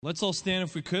Let's all stand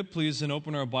if we could, please, and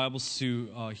open our Bibles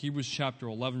to Hebrews chapter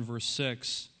 11, verse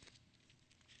 6.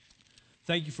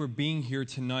 Thank you for being here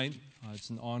tonight.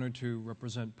 It's an honor to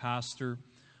represent Pastor,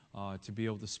 to be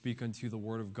able to speak unto the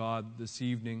Word of God this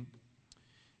evening.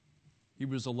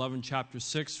 Hebrews 11, chapter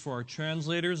 6. For our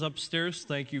translators upstairs,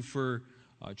 thank you for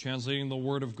translating the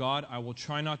Word of God. I will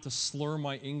try not to slur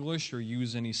my English or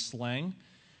use any slang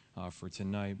for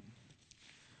tonight.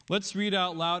 Let's read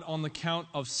out loud on the count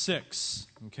of 6,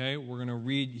 okay? We're going to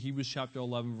read Hebrews chapter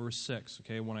 11, verse 6,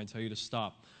 okay, when I tell you to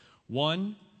stop.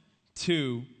 1,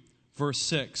 2, verse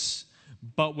 6.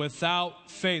 But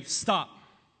without faith, stop.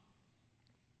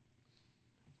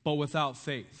 But without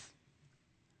faith.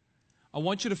 I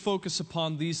want you to focus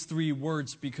upon these three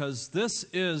words because this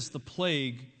is the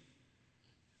plague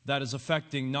that is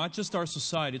affecting not just our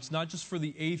society. It's not just for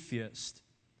the atheist.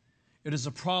 It is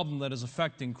a problem that is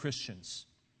affecting Christians.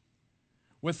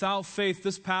 Without faith,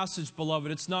 this passage,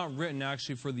 beloved, it's not written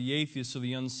actually for the atheist or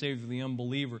the unsaved or the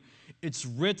unbeliever. It's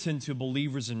written to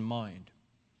believers in mind.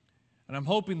 And I'm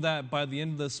hoping that by the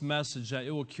end of this message that it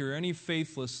will cure any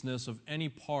faithlessness of any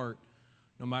part,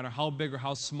 no matter how big or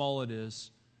how small it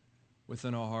is,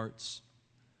 within our hearts.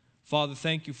 Father,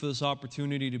 thank you for this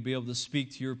opportunity to be able to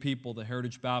speak to your people, the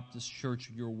Heritage Baptist Church,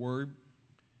 your word.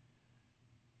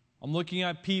 I'm looking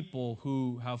at people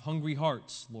who have hungry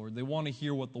hearts, Lord. They want to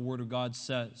hear what the Word of God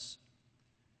says.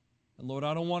 And Lord,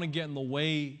 I don't want to get in the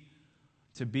way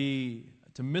to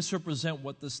misrepresent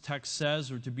what this text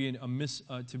says or to be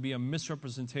a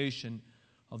misrepresentation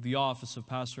of the office of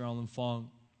Pastor Alan Fong.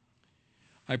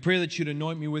 I pray that you'd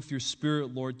anoint me with your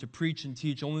Spirit, Lord, to preach and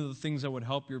teach only the things that would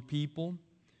help your people.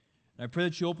 And I pray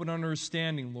that you open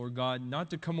understanding, Lord God,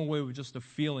 not to come away with just a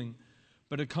feeling,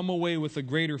 but to come away with a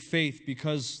greater faith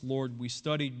because, Lord, we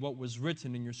studied what was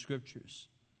written in your Scriptures.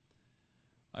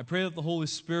 I pray that the Holy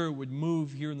Spirit would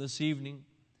move here in this evening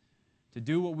to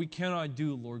do what we cannot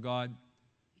do, Lord God,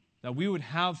 that we would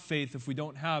have faith if we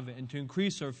don't have it, and to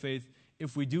increase our faith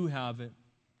if we do have it.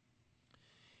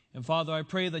 And Father, I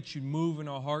pray that you'd move in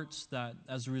our hearts, that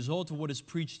as a result of what is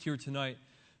preached here tonight,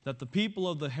 that the people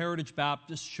of the Heritage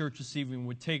Baptist Church this evening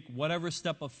would take whatever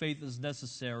step of faith is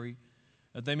necessary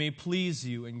that they may please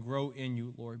you and grow in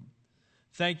you, Lord.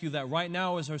 Thank you that right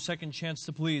now is our second chance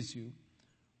to please you,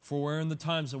 for we're in the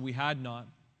times that we had not.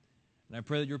 And I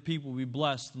pray that your people will be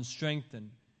blessed and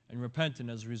strengthened and repentant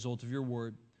as a result of your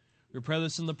word. We pray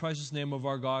this in the precious name of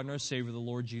our God and our Savior, the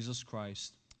Lord Jesus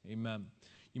Christ. Amen.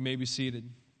 You may be seated.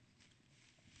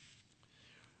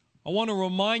 I want to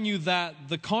remind you that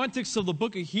the context of the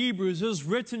book of Hebrews is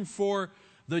written for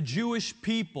the Jewish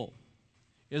people.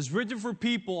 Is written for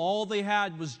people, all they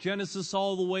had was Genesis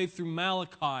all the way through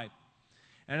Malachi.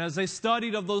 And as they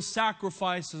studied of those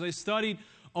sacrifices, they studied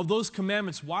of those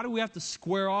commandments, why do we have to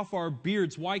square off our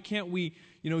beards? Why can't we,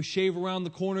 shave around the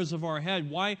corners of our head?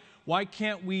 Why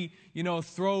can't we,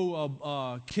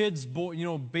 throw kids,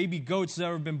 baby goats that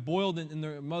have been boiled in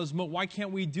their mother's milk? Why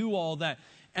can't we do all that?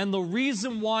 And the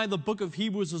reason why the book of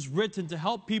Hebrews was written to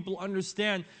help people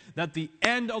understand that the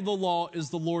end of the law is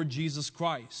the Lord Jesus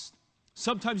Christ.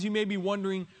 Sometimes you may be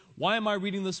wondering, why am I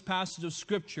reading this passage of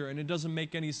Scripture and it doesn't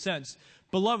make any sense?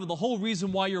 Beloved, the whole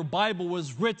reason why your Bible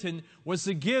was written was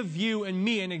to give you and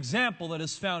me an example that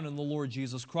is found in the Lord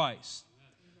Jesus Christ.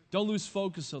 Don't lose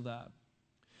focus of that.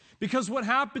 Because what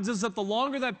happens is that the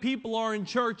longer that people are in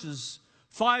churches,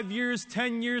 5 years,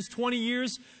 10 years, 20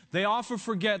 years, they often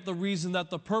forget the reason that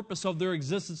the purpose of their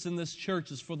existence in this church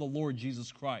is for the Lord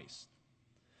Jesus Christ.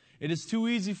 It is too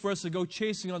easy for us to go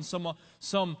chasing on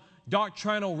some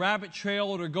doctrinal rabbit trail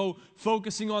or to go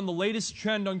focusing on the latest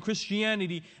trend on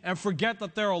Christianity and forget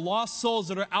that there are lost souls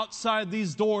that are outside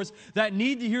these doors that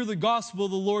need to hear the gospel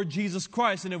of the Lord Jesus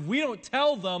Christ. And if we don't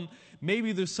tell them,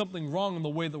 maybe there's something wrong in the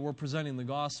way that we're presenting the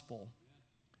gospel.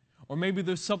 Or maybe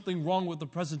there's something wrong with the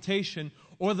presentation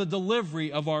or the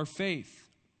delivery of our faith.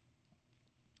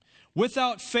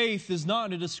 Without faith is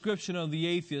not a description of the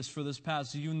atheist for this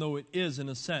passage, even though it is in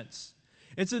a sense.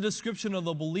 It's a description of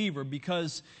the believer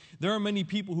because there are many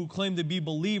people who claim to be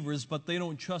believers, but they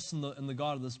don't trust in the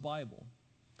God of this Bible.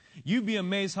 You'd be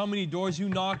amazed how many doors you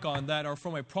knock on that are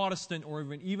from a Protestant or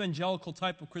an evangelical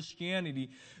type of Christianity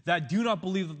that do not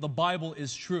believe that the Bible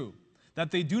is true. That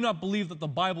they do not believe that the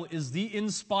Bible is the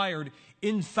inspired,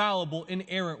 infallible,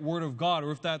 inerrant Word of God,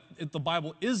 or if the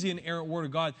Bible is the inerrant Word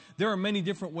of God, there are many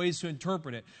different ways to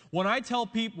interpret it. When I tell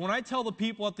the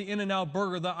people at the In-N-Out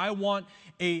Burger that I want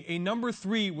a number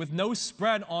 3 with no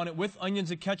spread on it, with onions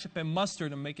and ketchup and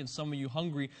mustard, I'm making some of you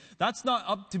hungry. That's not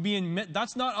up to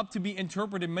be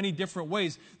interpreted in many different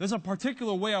ways. There's a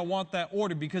particular way I want that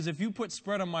ordered, because if you put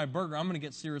spread on my burger, I'm going to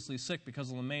get seriously sick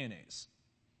because of the mayonnaise.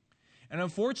 And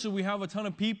unfortunately, we have a ton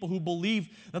of people who believe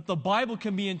that the Bible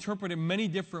can be interpreted many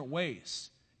different ways.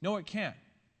 No, it can't.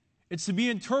 It's to be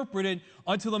interpreted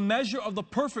unto the measure of the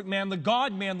perfect man, the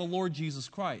God-man, the Lord Jesus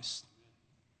Christ.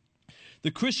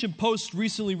 The Christian Post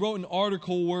recently wrote an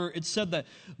article where it said that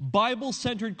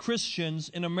Bible-centered Christians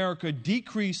in America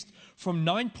decreased from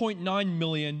 9.9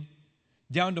 million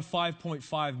down to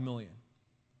 5.5 million.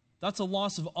 That's a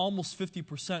loss of almost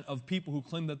 50% of people who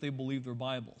claim that they believe their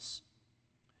Bibles.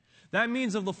 That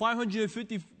means of the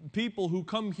 550 people who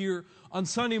come here on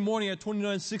Sunday morning at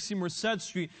 2960 Merced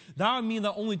Street, that would mean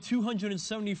that only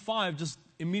 275 just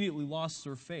immediately lost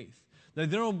their faith.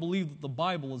 That they don't believe that the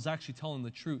Bible is actually telling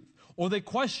the truth. Or they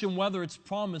question whether its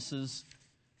promises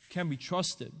can be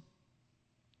trusted.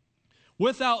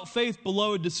 Without faith,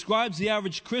 beloved, describes the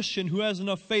average Christian who has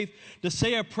enough faith to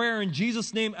say a prayer in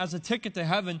Jesus' name as a ticket to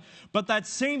heaven, but that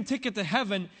same ticket to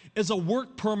heaven is a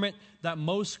work permit that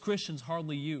most Christians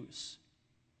hardly use.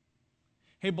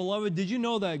 Hey, beloved, did you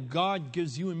know that God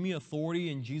gives you and me authority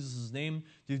in Jesus' name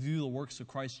to do the works of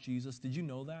Christ Jesus? Did you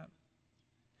know that?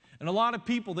 And a lot of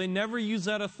people, they never use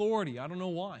that authority. I don't know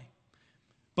why.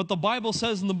 But the Bible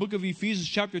says in the book of Ephesians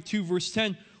chapter 2, verse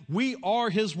 10, we are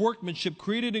His workmanship,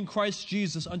 created in Christ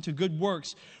Jesus unto good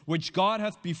works, which God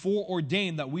hath before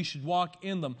ordained that we should walk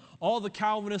in them. All the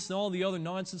Calvinists and all the other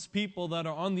nonsense people that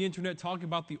are on the internet talking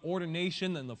about the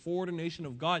ordination and the foreordination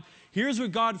of God, here's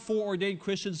what God foreordained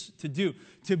Christians to do: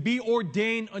 to be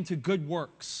ordained unto good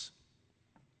works.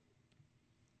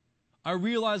 I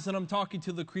realize that I'm talking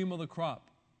to the cream of the crop.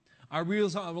 I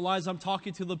realize I'm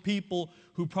talking to the people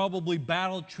who probably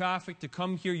battled traffic to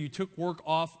come here. You took work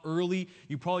off early.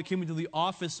 You probably came into the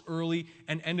office early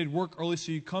and ended work early,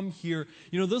 so you come here.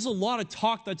 You know, there's a lot of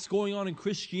talk that's going on in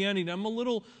Christianity, and I'm a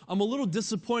little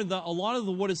disappointed that a lot of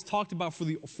what is talked about for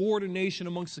the foreordination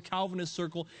amongst the Calvinist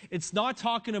circle, it's not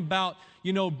talking about,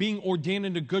 you know, being ordained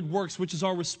into good works, which is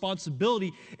our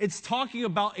responsibility. It's talking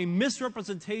about a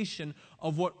misrepresentation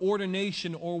of what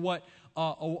ordination or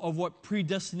of what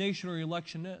predestination or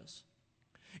election is.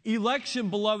 Election,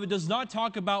 beloved, does not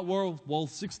talk about, well,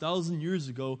 6,000 years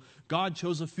ago, God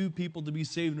chose a few people to be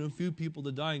saved and a few people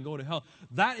to die and go to hell.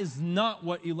 That is not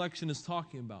what election is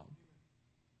talking about.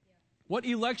 What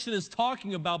election is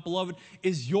talking about, beloved,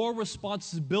 is your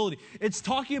responsibility. It's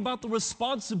talking about the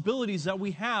responsibilities that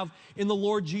we have in the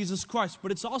Lord Jesus Christ.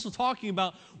 But it's also talking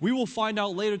about, we will find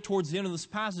out later towards the end of this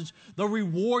passage, the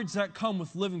rewards that come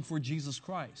with living for Jesus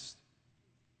Christ.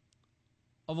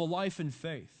 Of a life in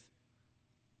faith.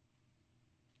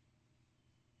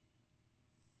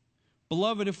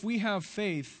 Beloved, if we have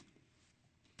faith,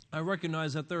 I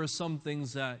recognize that there are some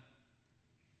things that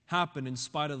happen in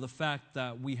spite of the fact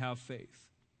that we have faith.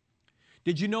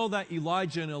 Did you know that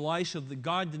Elijah and Elisha, that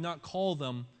God did not call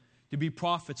them to be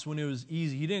prophets when it was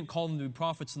easy? He didn't call them to be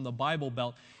prophets in the Bible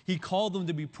Belt. He called them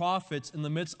to be prophets in the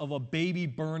midst of a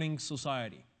baby-burning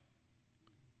society.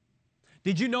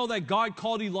 Did you know that God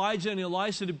called Elijah and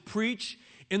Elisha to preach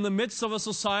in the midst of a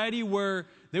society where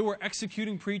they were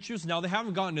executing preachers? Now, they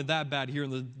haven't gotten to that bad here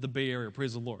in the Bay Area,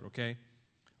 praise the Lord, okay?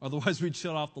 Otherwise, we'd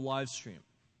shut off the live stream,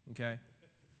 okay?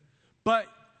 But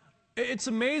it's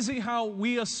amazing how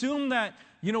we assume that,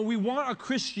 you know, we want a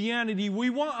Christianity,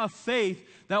 we want a faith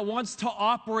that wants to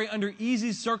operate under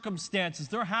easy circumstances.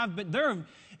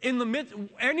 In the midst,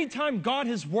 anytime God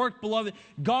has worked, beloved,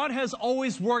 God has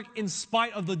always worked in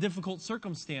spite of the difficult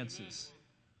circumstances.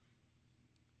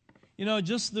 You know,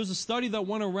 there's a study that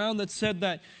went around that said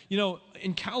that, you know,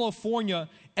 in California,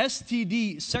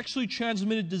 STD, sexually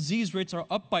transmitted disease rates are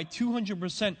up by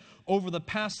 200% over the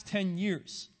past 10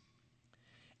 years.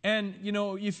 And, you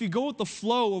know, if you go with the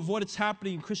flow of what is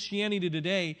happening in Christianity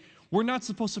today, we're not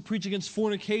supposed to preach against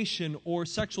fornication or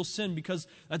sexual sin because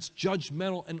that's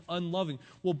judgmental and unloving.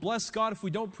 Well, bless God, if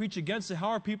we don't preach against it, how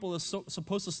are people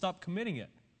supposed to stop committing it?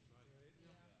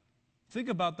 Think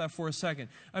about that for a second.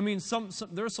 I mean,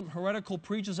 there are some heretical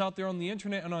preachers out there on the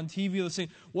internet and on TV that say,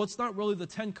 well, it's not really the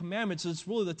 10 commandments, it's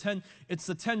really the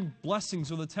 10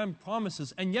 blessings or the 10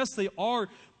 promises. And yes, they are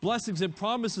blessings and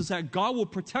promises that God will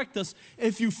protect us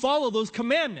if you follow those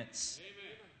commandments. Amen.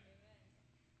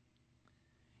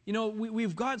 You know,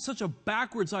 we've got such a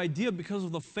backwards idea because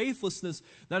of the faithlessness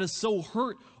that has so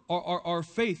hurt our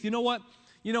faith. You know what?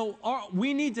 You know,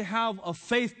 we need to have a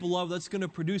faith, beloved, that's going to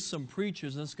produce some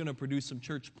preachers and that's going to produce some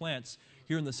church plants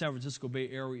here in the San Francisco Bay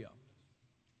Area.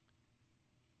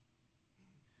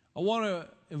 I want to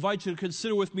invite you to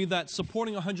consider with me that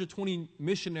supporting 120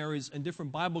 missionaries in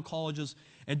different Bible colleges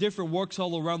and different works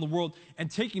all around the world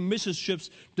and taking mission trips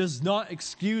does not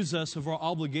excuse us of our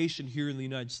obligation here in the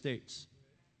United States.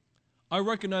 I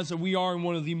recognize that we are in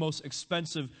one of the most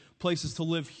expensive places to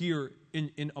live here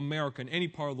in America, in any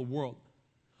part of the world.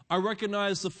 I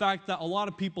recognize the fact that a lot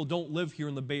of people don't live here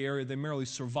in the Bay Area. They merely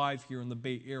survive here in the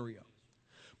Bay Area.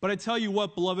 But I tell you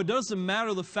what, beloved, it doesn't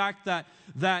matter the fact that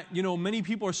many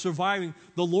people are surviving.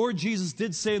 The Lord Jesus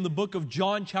did say in the book of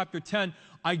John chapter 10,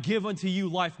 I give unto you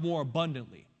life more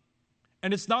abundantly.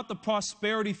 And it's not the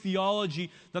prosperity theology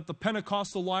that the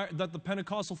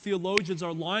Pentecostal theologians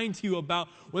are lying to you about,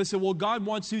 where they say, well, God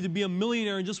wants you to be a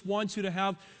millionaire and just wants you to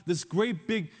have this great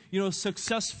big,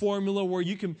 success formula where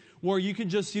you can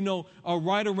just,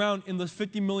 ride around in the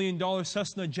 $50 million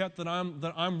Cessna jet that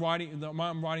I'm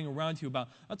riding around to you about.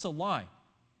 That's a lie.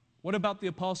 What about the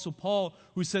Apostle Paul,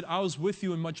 who said, I was with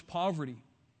you in much poverty?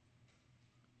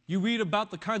 You read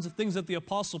about the kinds of things that the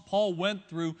Apostle Paul went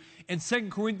through in 2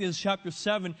 Corinthians chapter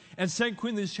 7 and 2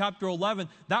 Corinthians chapter 11.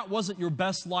 That wasn't your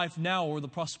best life now, or the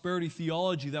prosperity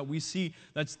theology that we see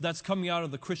that's coming out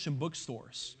of the Christian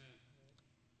bookstores.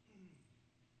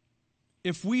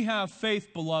 If we have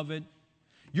faith, beloved,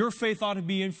 your faith ought to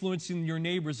be influencing your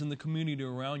neighbors in the community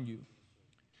around you.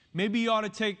 Maybe you ought to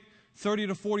take 30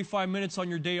 to 45 minutes on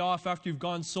your day off after you've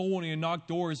gone soul winning and knocked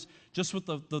doors, just with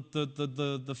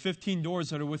the 15 doors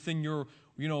that are within your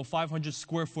 500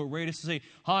 square foot radius, to say,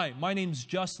 hi, my name's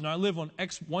Justin. I live on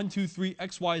X123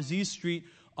 XYZ Street.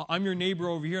 I'm your neighbor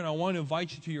over here, and I want to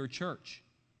invite you to your church.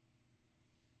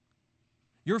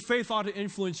 Your faith ought to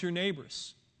influence your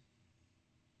neighbors.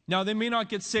 Now, they may not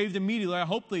get saved immediately. I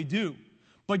hope they do.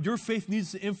 But your faith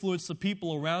needs to influence the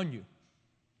people around you.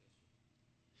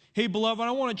 Hey, beloved,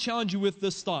 I want to challenge you with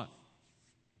this thought.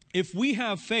 If we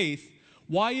have faith,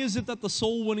 why is it that the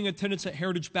soul-winning attendance at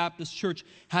Heritage Baptist Church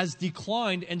has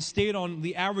declined and stayed on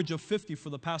the average of 50 for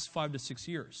the past 5 to 6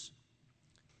 years?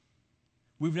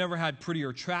 We've never had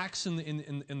prettier tracks in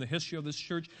the history of this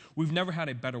church. We've never had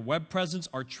a better web presence.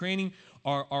 Our training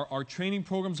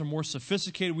programs are more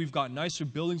sophisticated. We've got nicer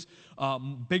buildings,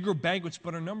 bigger banquets,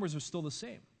 but our numbers are still the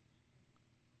same.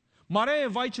 Might I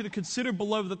invite you to consider,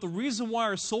 beloved, that the reason why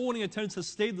our soul-winning attendance has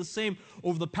stayed the same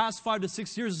over the past 5 to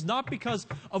 6 years is not because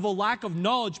of a lack of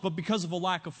knowledge, but because of a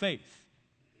lack of faith.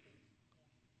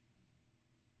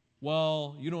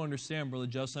 Well, you don't understand, Brother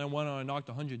Justin. I went on and knocked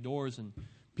 100 doors and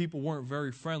people weren't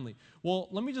very friendly. Well,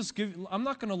 let me just I'm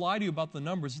not going to lie to you about the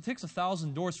numbers. It takes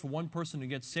 1,000 doors for one person to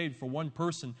get saved, for one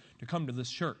person to come to this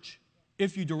church,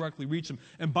 if you directly reach them.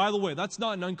 And by the way, that's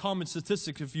not an uncommon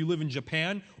statistic if you live in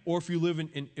Japan or if you live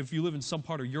in some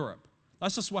part of Europe.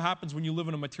 That's just what happens when you live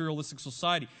in a materialistic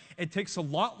society. It takes a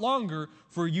lot longer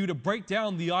for you to break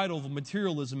down the idol of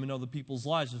materialism in other people's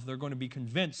lives if they're going to be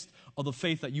convinced of the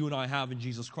faith that you and I have in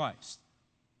Jesus Christ.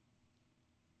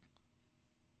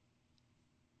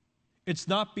 It's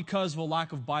not because of a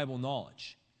lack of Bible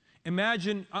knowledge.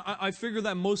 Imagine, I figure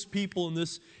that most people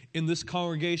in this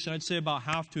congregation, I'd say about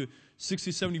half to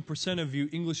 60-70% of you,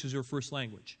 English is your first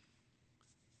language.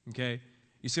 Okay?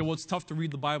 You say, well, it's tough to read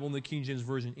the Bible in the King James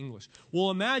Version English. Well,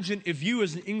 imagine if you,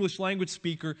 as an English language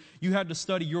speaker, you had to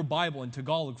study your Bible in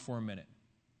Tagalog for a minute.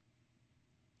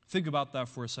 Think about that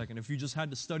for a second. If you just had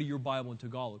to study your Bible in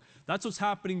Tagalog. That's what's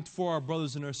happening for our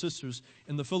brothers and our sisters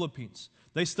in the Philippines.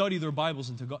 They study their Bibles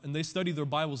in Tagalog, and they study their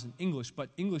Bibles in English, but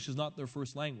English is not their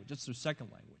first language. It's their second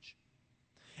language.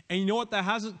 And you know what? That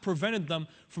hasn't prevented them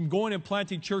from going and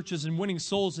planting churches and winning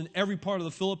souls in every part of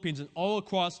the Philippines and all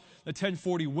across the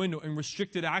 1040 window in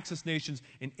restricted access nations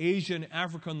in Asia and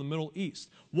Africa and the Middle East.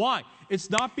 Why? It's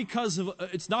not because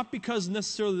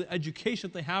necessarily the education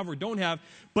that they have or don't have,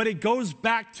 but it goes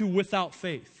back to without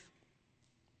faith.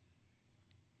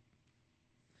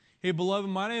 Hey, beloved,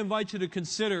 might I invite you to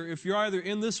consider, if you're either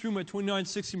in this room at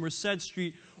 2960 Merced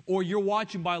Street or you're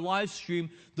watching by live stream,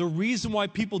 the reason why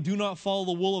people do not follow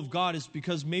the will of God is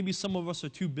because maybe some of us are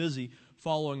too busy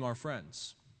following our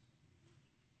friends.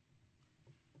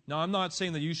 Now, I'm not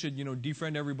saying that you should,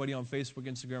 defriend everybody on Facebook,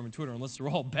 Instagram, and Twitter unless they're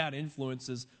all bad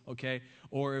influences, okay?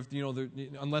 Or if,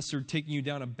 unless they're taking you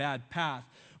down a bad path.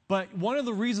 But one of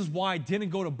the reasons why I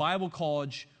didn't go to Bible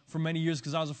college for many years is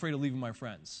because I was afraid of leaving my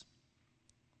friends.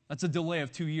 That's a delay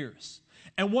of 2 years.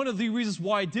 And one of the reasons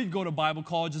why I did go to Bible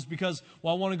college is because,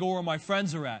 I want to go where my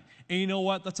friends are at. And you know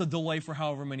what? That's a delay for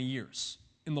however many years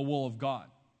in the will of God.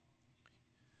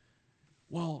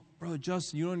 Well, Brother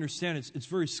Justin, you don't understand. It's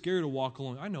very scary to walk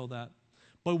alone. I know that.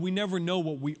 But we never know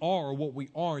what we are or what we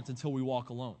aren't until we walk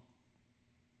alone.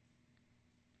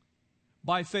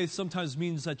 By faith sometimes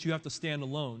means that you have to stand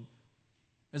alone.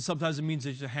 And sometimes it means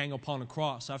that you hang upon a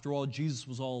cross. After all, Jesus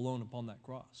was all alone upon that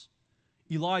cross.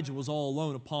 Elijah was all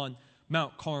alone upon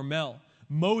Mount Carmel.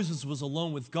 Moses was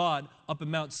alone with God up in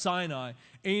Mount Sinai.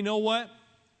 And you know what?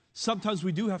 Sometimes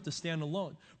we do have to stand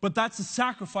alone. But that's the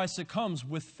sacrifice that comes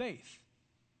with faith.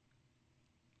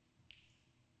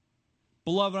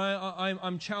 Beloved,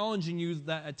 I'm challenging you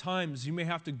that at times you may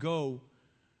have to go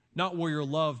not where you're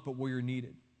loved, but where you're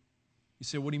needed. You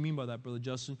say, what do you mean by that, Brother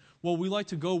Justin? Well, we like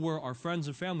to go where our friends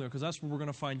and family are because that's where we're going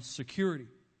to find security.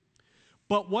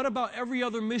 But what about every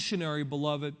other missionary,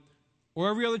 beloved, or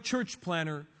every other church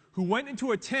planter who went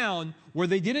into a town where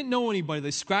they didn't know anybody?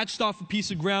 They scratched off a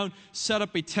piece of ground, set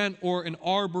up a tent or an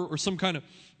arbor or some kind of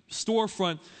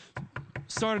storefront,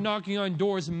 started knocking on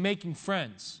doors and making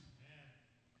friends.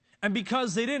 And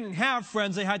because they didn't have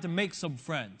friends, they had to make some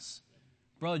friends.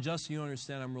 Brother Justin, you don't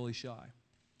understand, I'm really shy.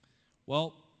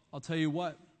 Well, I'll tell you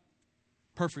what.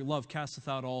 Perfect love casteth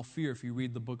out all fear if you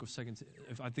read the book of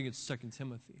I think it's 2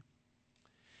 Timothy.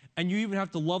 And you even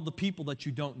have to love the people that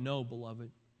you don't know,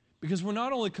 beloved. Because we're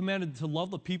not only commanded to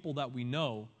love the people that we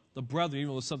know, the brethren,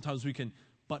 even though sometimes we can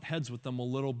butt heads with them a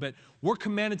little bit, we're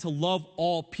commanded to love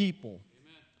all people.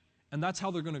 Amen. And that's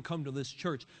how they're going to come to this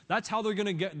church. That's how they're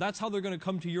going to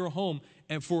come to your home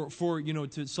and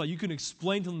so you can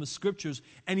explain to them the scriptures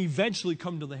and eventually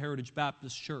come to the Heritage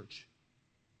Baptist Church.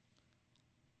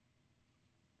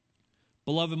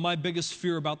 Beloved, my biggest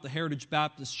fear about the Heritage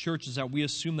Baptist Church is that we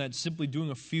assume that simply doing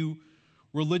a few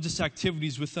religious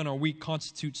activities within our week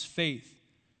constitutes faith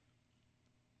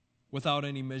without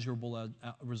any measurable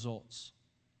results.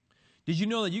 Did you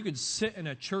know that you could sit in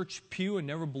a church pew and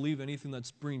never believe anything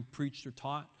that's being preached or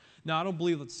taught? Now, I don't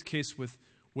believe that's the case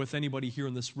with anybody here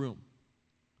in this room.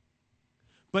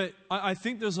 But I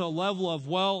think there's a level of,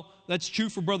 well, that's true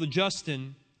for Brother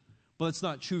Justin, but it's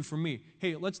not true for me.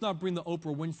 Hey, let's not bring the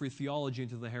Oprah Winfrey theology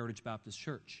into the Heritage Baptist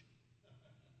Church.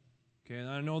 Okay, and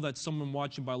I know that someone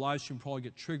watching by live stream probably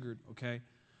get triggered, okay?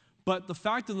 But the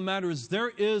fact of the matter is there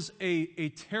is a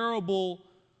terrible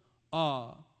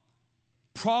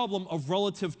problem of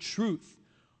relative truth.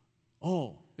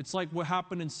 Oh, it's like what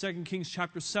happened in 2 Kings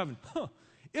chapter 7.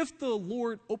 If the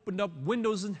Lord opened up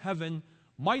windows in heaven,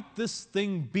 might this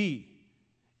thing be?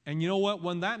 And you know what?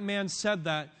 When that man said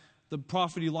that, the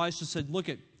prophet Elisha said, look,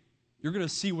 you're going to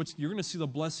see the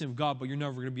blessing of God, but you're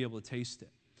never going to be able to taste it.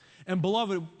 And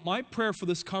beloved, my prayer for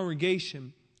this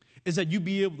congregation is that you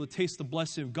be able to taste the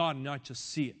blessing of God and not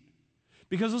just see it.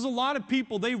 Because there's a lot of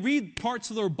people, they read parts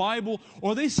of their Bible,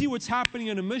 or they see what's happening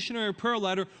in a missionary prayer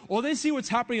letter, or they see what's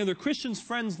happening in their Christian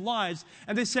friends' lives,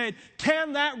 and they say,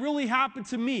 can that really happen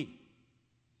to me?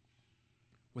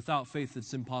 Without faith,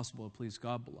 it's impossible to please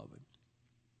God, beloved.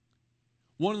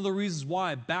 One of the reasons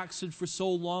why I backslid for so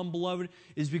long, beloved,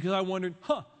 is because I wondered,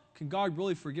 can God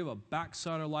really forgive a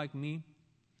backslider like me?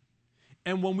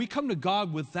 And when we come to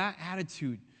God with that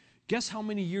attitude, guess how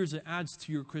many years it adds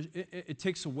to your it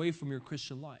takes away from your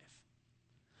Christian life.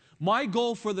 My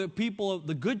goal for the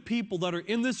good people that are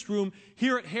in this room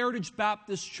here at Heritage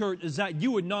Baptist Church is that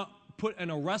you would not put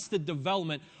an arrested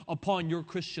development upon your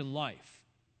Christian life.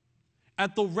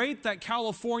 At the rate that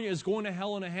California is going to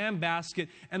hell in a handbasket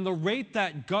and the rate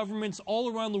that governments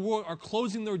all around the world are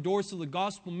closing their doors to the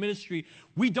gospel ministry,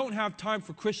 we don't have time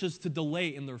for Christians to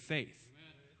delay in their faith.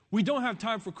 We don't have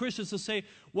time for Christians to say,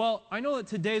 well, I know that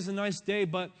today's a nice day,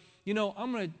 but,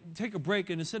 I'm going to take a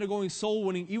break, and instead of going soul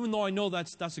winning, even though I know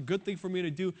that's a good thing for me to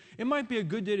do, it might be a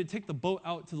good day to take the boat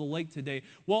out to the lake today.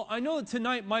 Well, I know that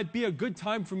tonight might be a good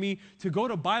time for me to go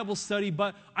to Bible study,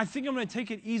 but I think I'm going to take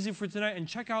it easy for tonight and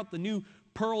check out the new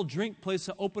Pearl drink place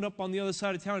that opened up on the other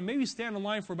side of town and maybe stand in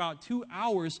line for about 2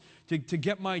 hours to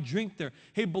get my drink there.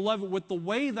 Hey, beloved, with the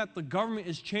way that the government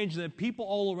is changing, that people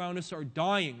all around us are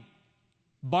dying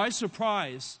by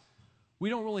surprise, we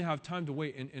don't really have time to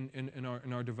wait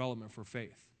in our development for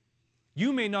faith.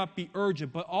 You may not be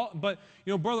urgent, but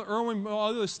Brother Erwin, all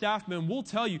other staff men will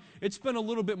tell you it's been a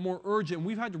little bit more urgent.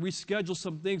 We've had to reschedule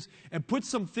some things and put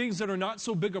some things that are not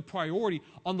so big a priority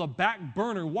on the back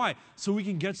burner. Why? So we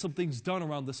can get some things done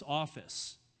around this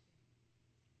office.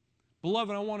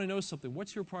 Beloved, I want to know something.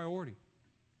 What's your priority?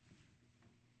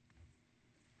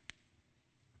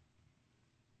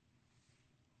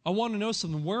 I want to know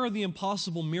something. Where are the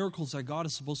impossible miracles that God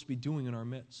is supposed to be doing in our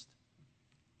midst?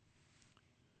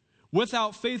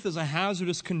 Without faith is a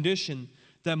hazardous condition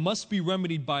that must be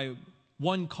remedied by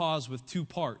one cause with two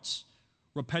parts,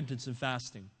 repentance and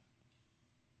fasting.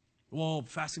 Well,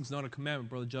 fasting's not a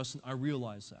commandment, Brother Justin. I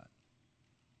realize that.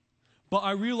 But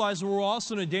I realize that we're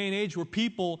also in a day and age where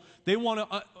people, they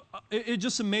want to, it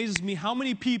just amazes me how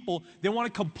many people, they want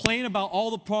to complain about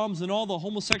all the problems and all the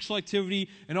homosexual activity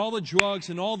and all the drugs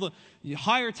and all the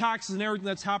higher taxes and everything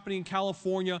that's happening in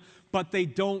California, but they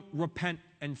don't repent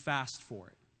and fast for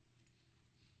it.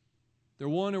 They're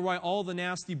willing to write all the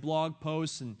nasty blog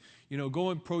posts and, go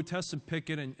and protest and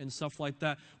picket and stuff like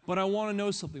that. But I want to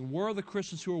know something. Where are the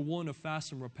Christians who are willing to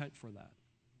fast and repent for that?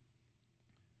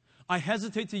 I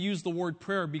hesitate to use the word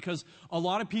prayer because a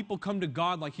lot of people come to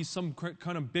God like He's some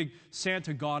kind of big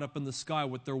Santa God up in the sky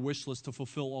with their wish list to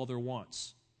fulfill all their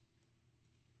wants.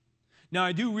 Now,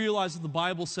 I do realize that the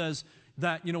Bible says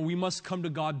that, we must come to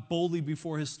God boldly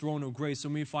before His throne of grace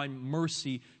and we find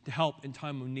mercy to help in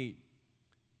time of need.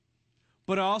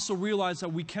 But I also realize that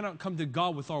we cannot come to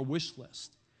God with our wish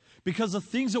list. Because the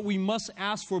things that we must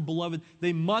ask for, beloved,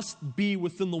 they must be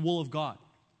within the will of God.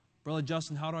 Brother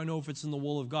Justin, how do I know if it's in the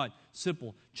will of God?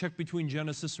 Simple. Check between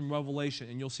Genesis and Revelation,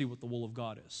 and you'll see what the will of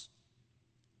God is.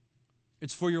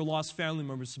 It's for your lost family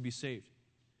members to be saved.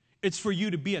 It's for you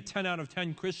to be a 10 out of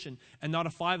 10 Christian and not a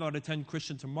 5 out of 10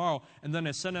 Christian tomorrow, and then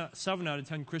a 7 out of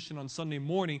 10 Christian on Sunday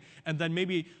morning, and then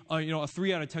maybe a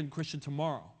 3 out of 10 Christian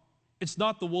tomorrow. It's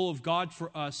not the will of God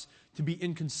for us to be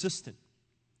inconsistent.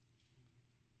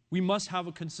 We must have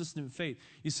a consistent faith.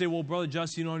 You say, well, Brother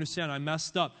Justin, you don't understand. I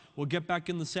messed up. Well, get back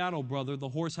in the saddle, brother. The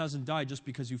horse hasn't died just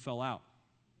because you fell out.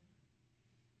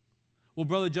 Well,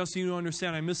 Brother Justin, you don't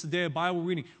understand. I missed a day of Bible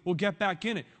reading. Well, get back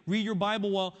in it. Read your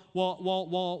Bible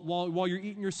while you're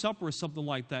eating your supper or something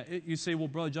like that. You say, well,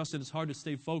 Brother Justin, it's hard to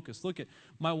stay focused. Look,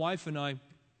 my wife and I,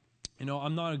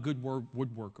 I'm not a good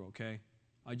woodworker, okay?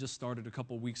 I just started a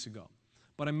couple of weeks ago.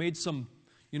 But I made some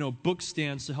book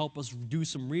stands to help us do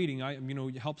some reading.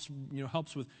 It helps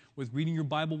with reading your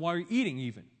Bible while you're eating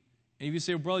even. And if you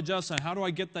say, well, Brother Justin, how do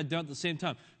I get that done at the same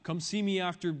time? Come see me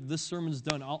after this sermon's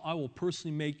done. I will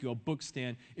personally make you a book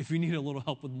stand if you need a little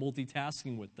help with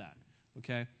multitasking with that.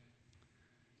 Okay?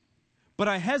 But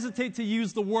I hesitate to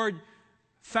use the word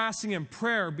fasting and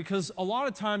prayer because a lot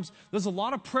of times there's a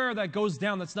lot of prayer that goes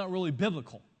down that's not really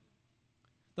biblical.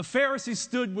 The Pharisee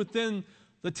stood within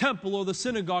the temple or the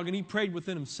synagogue, and he prayed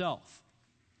within himself.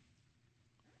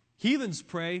 Heathens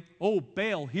pray, oh,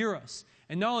 Baal, hear us.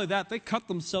 And not only that, they cut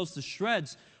themselves to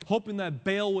shreds, hoping that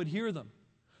Baal would hear them.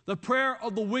 The prayer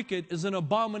of the wicked is an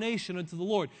abomination unto the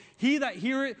Lord. He that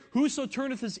heareth, whoso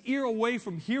turneth his ear away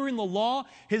from hearing the law,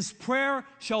 his prayer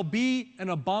shall be an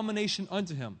abomination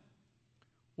unto him.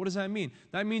 What does that mean?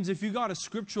 That means if you got a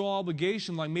scriptural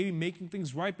obligation, like maybe making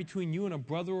things right between you and a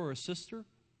brother or a sister,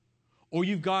 or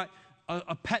you've got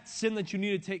a pet sin that you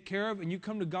need to take care of, and you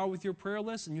come to God with your prayer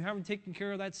list, and you haven't taken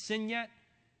care of that sin yet,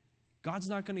 God's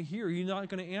not going to hear. You're not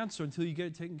going to answer until you get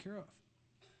it taken care of.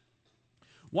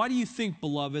 Why do you think,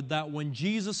 beloved, that when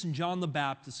Jesus and John the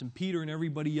Baptist and Peter and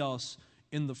everybody else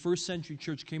in the first century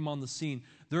church came on the scene,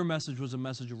 their message was a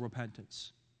message of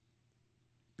repentance?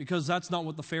 Because that's not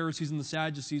what the Pharisees and the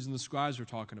Sadducees and the scribes were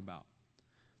talking about.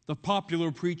 The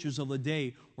popular preachers of the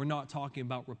day were not talking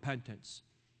about repentance.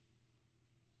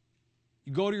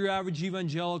 You go to your average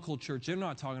evangelical church, they're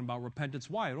not talking about repentance.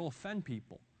 Why? It'll offend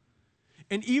people.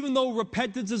 And even though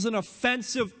repentance is an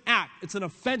offensive act, it's an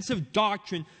offensive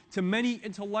doctrine to many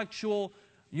intellectual,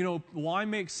 well, I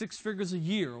make 6 figures a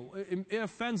year. It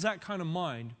offends that kind of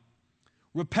mind.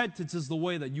 Repentance is the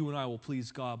way that you and I will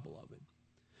please God, beloved.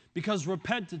 Because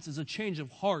repentance is a change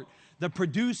of heart that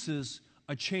produces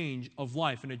a change of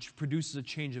life, and it produces a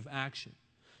change of action.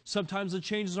 Sometimes the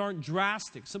changes aren't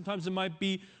drastic. Sometimes it might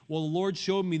be, well, the Lord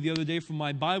showed me the other day from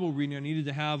my Bible reading I needed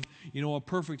to have, a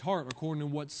perfect heart according to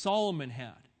what Solomon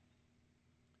had.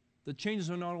 The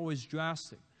changes are not always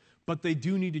drastic, but they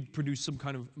do need to produce some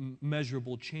kind of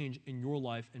measurable change in your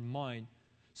life and mine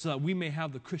so that we may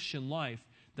have the Christian life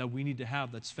that we need to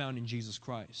have that's found in Jesus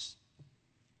Christ.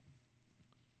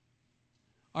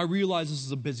 I realize this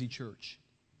is a busy church.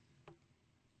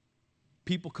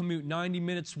 People commute 90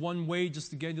 minutes one way just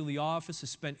to get into the office. They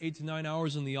spend 8 to 9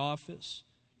 hours in the office.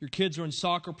 Your kids are in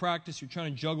soccer practice. You're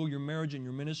trying to juggle your marriage and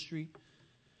your ministry.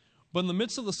 But in the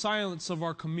midst of the silence of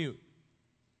our commute,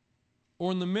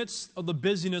 or in the midst of the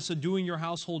busyness of doing your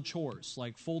household chores,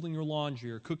 like folding your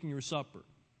laundry or cooking your supper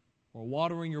or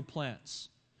watering your plants,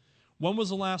 when was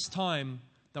the last time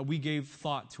that we gave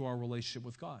thought to our relationship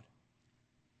with God?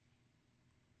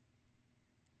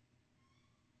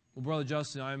 Well, Brother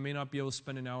Justin, I may not be able to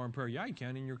spend an hour in prayer. Yeah, you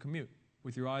can in your commute,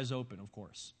 with your eyes open, of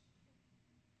course.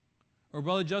 Or,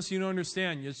 Brother Justin, you don't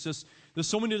understand. It's just, there's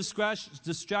so many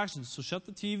distractions. So shut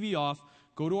the TV off.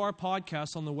 Go to our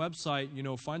podcast on the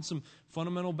website. Find some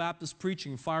fundamental Baptist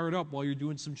preaching. Fire it up while you're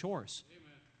doing some chores.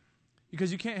 Amen. Because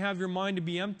you can't have your mind to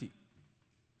be empty.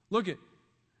 Look at,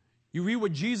 you read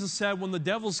what Jesus said when the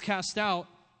devil's cast out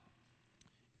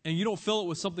and you don't fill it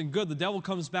with something good, the devil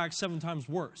comes back 7 times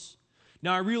worse.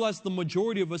 Now, I realize the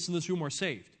majority of us in this room are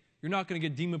saved. You're not going to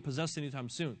get demon-possessed anytime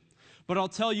soon. But I'll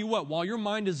tell you what, while your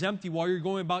mind is empty, while you're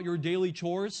going about your daily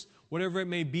chores, whatever it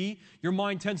may be, your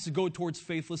mind tends to go towards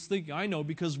faithless thinking. I know,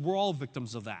 because we're all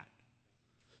victims of that.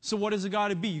 So what does it got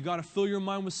to be? You got to fill your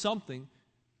mind with something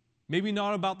Maybe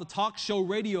not about the talk show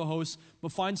radio host,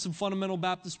 but find some fundamental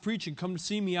Baptist preaching. Come to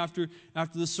see me after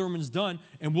the sermon's done,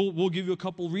 and we'll give you a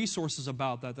couple resources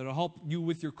about that that'll help you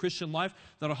with your Christian life,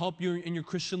 that'll help you in your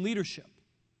Christian leadership.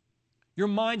 Your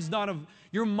mind is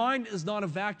not a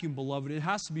vacuum, beloved. It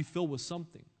has to be filled with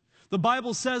something. The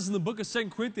Bible says in the book of 2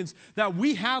 Corinthians that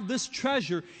we have this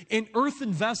treasure in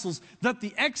earthen vessels, that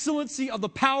the excellency of the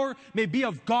power may be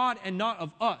of God and not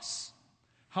of us.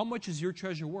 How much is your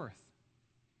treasure worth?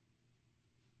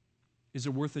 Is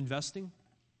it worth investing?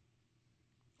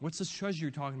 What's this treasure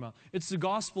you're talking about? It's the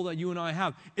gospel that you and I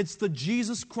have. It's the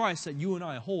Jesus Christ that you and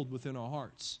I hold within our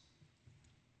hearts.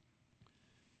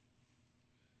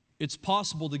 It's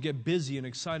possible to get busy and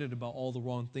excited about all the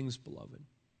wrong things, beloved.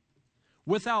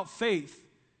 Without faith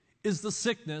is the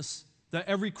sickness that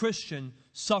every Christian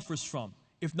suffers from.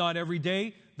 If not every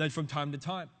day, then from time to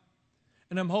time.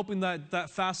 And I'm hoping that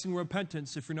fasting and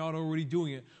repentance, if you're not already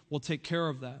doing it, will take care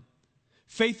of that.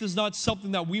 Faith is not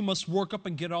something that we must work up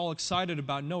and get all excited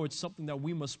about. No, it's something that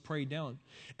we must pray down.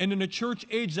 And in a church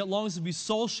age that longs to be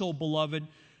social, beloved,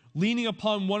 leaning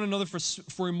upon one another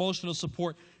for emotional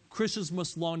support, Christians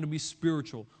must long to be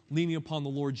spiritual, leaning upon the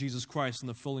Lord Jesus Christ and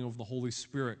the filling of the Holy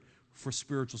Spirit for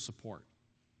spiritual support.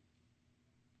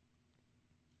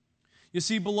 You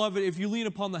see, beloved, if you lean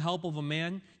upon the help of a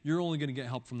man, you're only going to get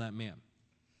help from that man.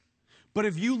 But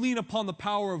if you lean upon the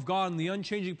power of God and the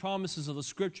unchanging promises of the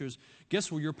Scriptures, guess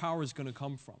where your power is going to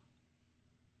come from?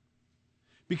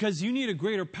 Because you need a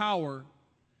greater power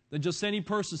than just any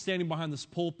person standing behind this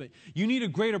pulpit. You need a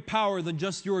greater power than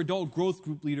just your adult growth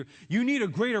group leader. You need a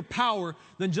greater power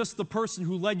than just the person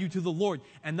who led you to the Lord.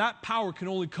 And that power can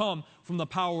only come from the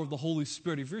power of the Holy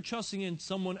Spirit. If you're trusting in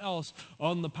someone else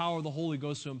on the power of the Holy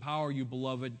Ghost to empower you,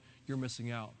 beloved, you're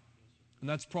missing out. And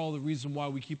that's probably the reason why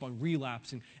we keep on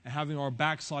relapsing and having our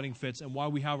backsliding fits, and why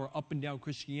we have our up and down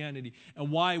Christianity, and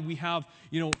why we have,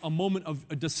 a moment of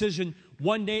a decision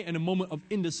one day and a moment of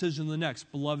indecision the next.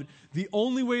 Beloved, the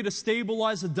only way to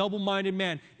stabilize a double-minded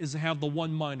man is to have the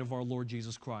one mind of our Lord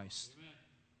Jesus Christ. Amen.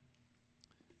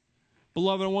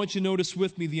 Beloved, I want you to notice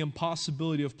with me the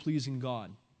impossibility of pleasing God.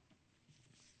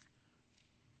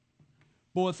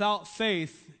 But without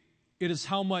faith, it is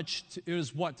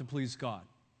what to please God?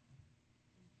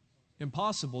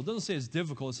 Impossible. It doesn't say it's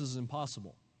difficult. It says it's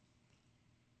impossible.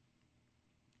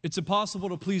 It's impossible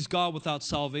to please God without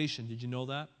salvation. Did you know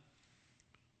that?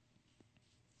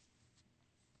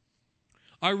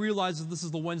 I realize that this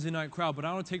is the Wednesday night crowd, but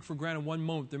I don't take for granted one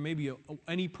moment there may be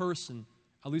any person,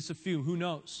 at least a few, who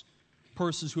knows,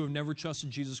 persons who have never trusted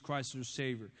Jesus Christ as their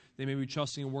Savior. They may be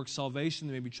trusting in work salvation.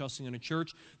 They may be trusting in a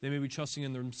church. They may be trusting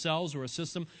in themselves or a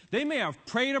system. They may have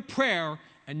prayed a prayer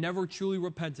and never truly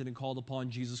repented and called upon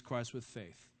Jesus Christ with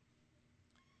faith.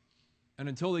 And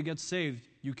until they get saved,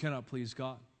 you cannot please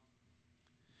God.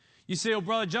 You say, oh,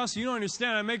 Brother Justin, you don't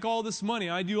understand. I make all this money.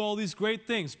 I do all these great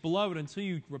things. Beloved, until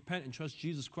you repent and trust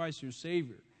Jesus Christ, your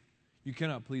Savior, you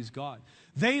cannot please God.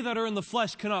 They that are in the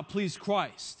flesh cannot please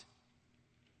Christ.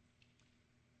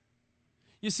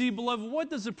 You see, beloved, what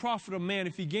does it profit a man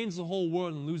if he gains the whole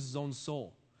world and loses his own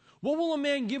soul? What will a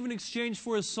man give in exchange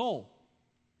for his soul?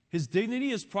 His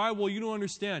dignity, his pride? Well, you don't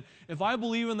understand. If I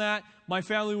believe in that, my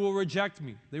family will reject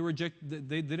me. They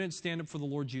didn't stand up for the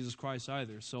Lord Jesus Christ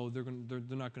either, so they're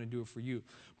not going to do it for you.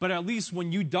 But at least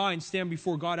when you die and stand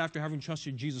before God after having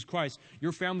trusted Jesus Christ,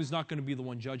 your family's not going to be the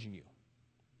one judging you.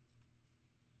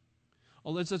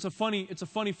 Oh, it's a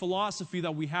funny philosophy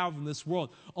that we have in this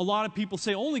world. A lot of people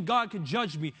say, only God can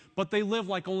judge me, but they live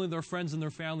like only their friends and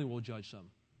their family will judge them.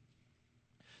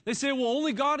 They say, well,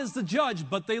 only God is the judge,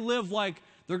 but they live like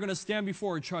they're going to stand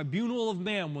before a tribunal of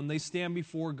man when they stand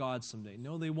before God someday.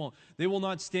 No, they won't. They will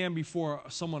not stand before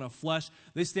someone of flesh.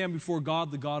 They stand before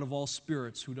God, the God of all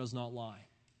spirits, who does not lie.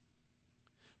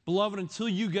 Beloved, until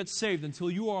you get saved, until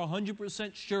you are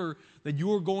 100% sure that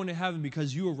you are going to heaven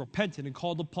because you are repentant and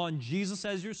called upon Jesus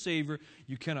as your Savior,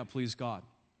 you cannot please God,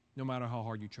 no matter how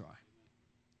hard you try.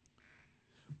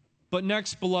 But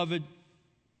next, beloved,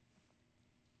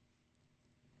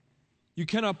 you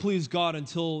cannot please God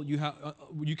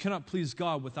you cannot please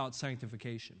God without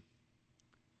sanctification.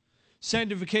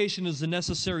 Sanctification is the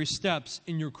necessary steps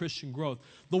in your Christian growth.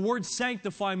 The word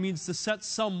sanctify means to set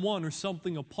someone or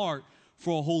something apart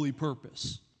for a holy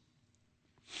purpose.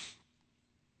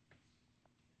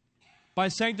 By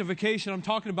sanctification, I'm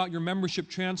talking about your membership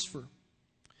transfer.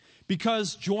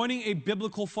 Because joining a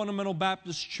biblical fundamental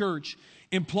Baptist church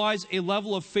implies a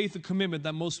level of faith and commitment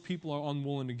that most people are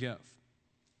unwilling to give.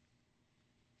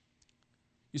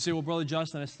 You say, well, Brother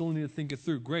Justin, I still need to think it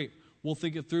through. Great. We'll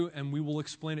think it through and we will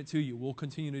explain it to you. We'll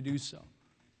continue to do so.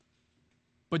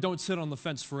 But don't sit on the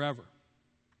fence forever.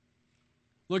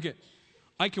 Look at,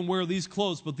 I can wear these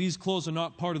clothes, but these clothes are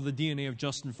not part of the DNA of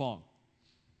Justin Fong.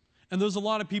 And there's a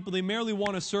lot of people, they merely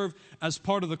want to serve as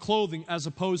part of the clothing as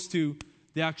opposed to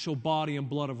the actual body and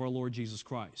blood of our Lord Jesus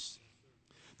Christ.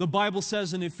 The Bible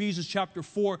says in Ephesians chapter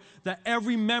 4 that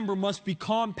every member must be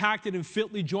compacted and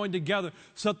fitly joined together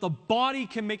so that the body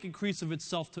can make increase of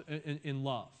itself in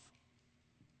love.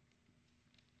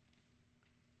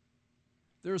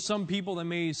 There are some people that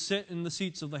may sit in the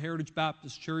seats of the Heritage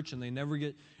Baptist Church and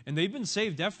they've been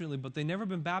saved definitely, but they've never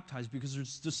been baptized because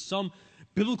there's just some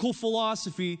biblical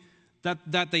philosophy that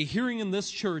they're hearing in this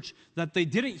church that they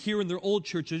didn't hear in their old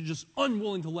church. They're just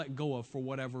unwilling to let go of for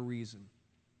whatever reason.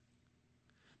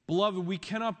 Beloved, we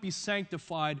cannot be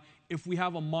sanctified if we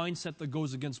have a mindset that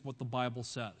goes against what the Bible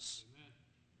says. Amen.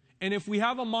 And if we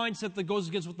have a mindset that goes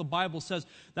against what the Bible says,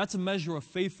 that's a measure of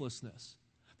faithlessness.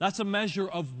 That's a measure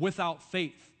of without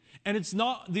faith. And it's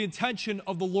not the intention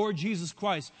of the Lord Jesus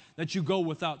Christ that you go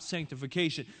without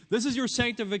sanctification. This is your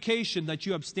sanctification, that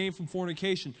you abstain from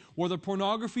fornication, whether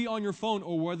pornography on your phone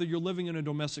or whether you're living in a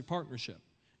domestic partnership.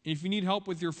 And if you need help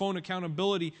with your phone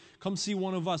accountability, come see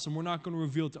one of us, and we're not going to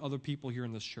reveal it to other people here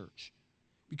in this church.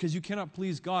 Because you cannot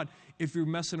please God if you're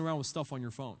messing around with stuff on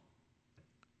your phone.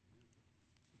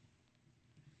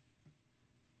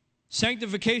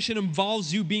 Sanctification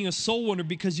involves you being a soul winner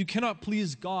because you cannot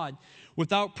please God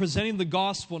without presenting the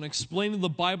gospel and explaining the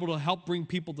Bible to help bring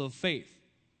people to faith.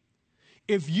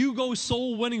 If you go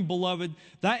soul winning, beloved,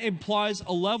 that implies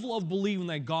a level of believing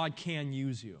that God can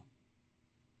use you.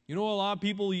 You know what a lot of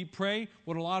people pray?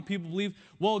 What a lot of people believe?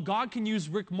 Well, God can use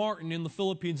Rick Martin in the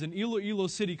Philippines in Iloilo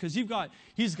City because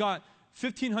he's got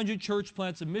 1,500 church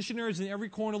plants and missionaries in every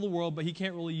corner of the world, but he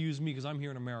can't really use me because I'm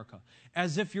here in America.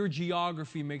 As if your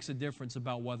geography makes a difference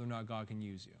about whether or not God can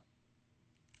use you.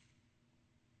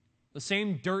 The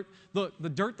same dirt, the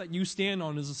dirt that you stand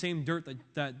on is the same dirt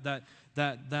that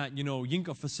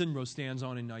Yinka Fasinro stands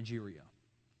on in Nigeria.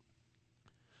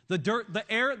 The dirt, the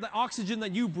air, the oxygen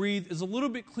that you breathe is a little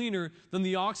bit cleaner than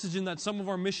the oxygen that some of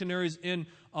our missionaries in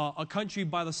a country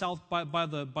by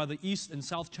the East and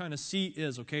South China Sea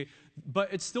is, okay?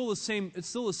 But it's still the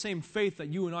same faith that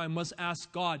you and I must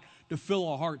ask God to fill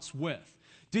our hearts with.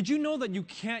 Did you know that you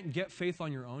can't get faith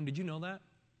on your own? Did you know that?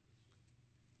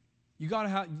 You got to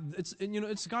have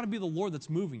it's got to be the Lord that's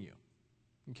moving you.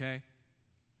 Okay?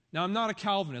 Now, I'm not a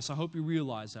Calvinist. I hope you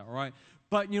realize that, all right?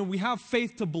 But we have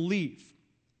faith to believe.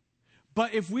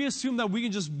 But if we assume that we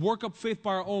can just work up faith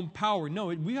by our own power, no,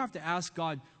 we have to ask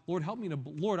God, Lord, help me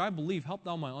Lord, I believe, help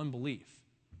thou my unbelief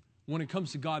when it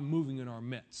comes to God moving in our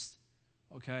midst.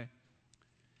 Okay?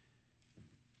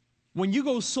 When you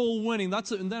go soul winning,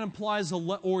 that implies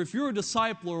or if you're a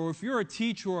discipler or if you're a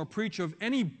teacher or a preacher of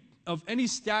any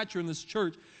stature in this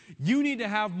church, you need to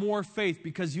have more faith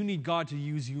because you need God to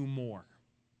use you more.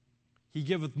 He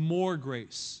giveth more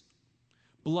grace.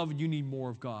 Beloved, you need more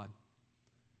of God.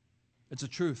 It's a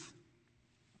truth.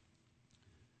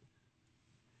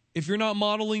 If you're not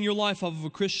modeling your life off of a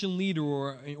Christian leader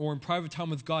or in private time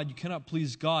with God, you cannot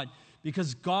please God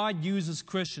because God uses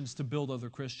Christians to build other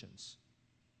Christians.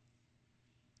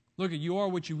 Look, you are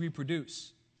what you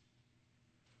reproduce.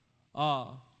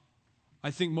 I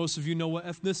think most of you know what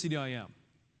ethnicity I am.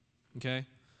 Okay?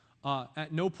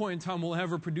 At no point in time will I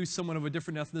ever produce someone of a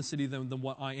different ethnicity than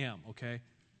what I am. Okay?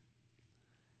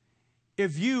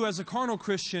 If you, as a carnal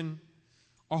Christian,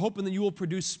 are hoping that you will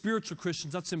produce spiritual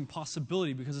Christians, that's an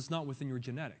impossibility because it's not within your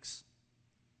genetics.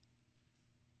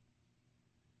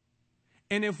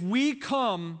 And if we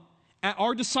come at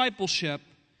our discipleship,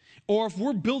 or if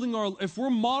we're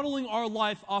modeling our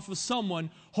life off of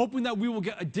someone, hoping that we will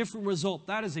get a different result,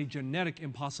 that is a genetic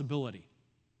impossibility.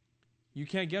 You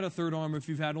can't get a third arm if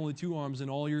you've had only 2 arms in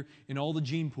all the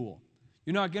gene pool.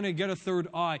 You're not going to get a third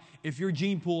eye if your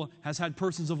gene pool has had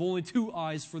persons of only 2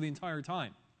 eyes for the entire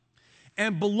time.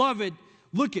 And beloved,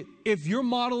 look at, if you're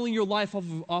modeling your life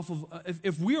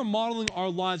if we are modeling our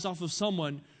lives off of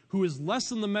someone who is less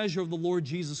than the measure of the Lord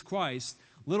Jesus Christ,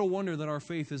 little wonder that our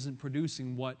faith isn't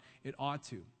producing what it ought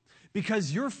to.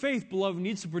 Because your faith, beloved,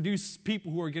 needs to produce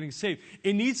people who are getting saved.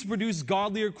 It needs to produce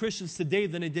godlier Christians today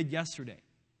than it did yesterday.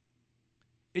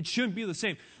 It shouldn't be the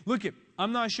same. Look at,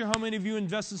 I'm not sure how many of you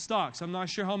invest in stocks. I'm not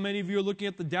sure how many of you are looking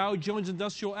at the Dow Jones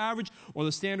Industrial Average or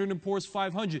the Standard & Poor's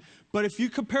 500. But if you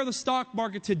compare the stock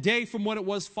market today from what it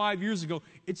was 5 years ago,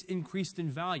 it's increased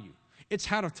in value. It's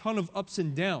had a ton of ups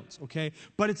and downs, okay?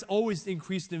 But it's always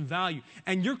increased in value.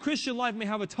 And your Christian life may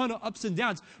have a ton of ups and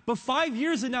downs, but 5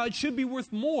 years from now, it should be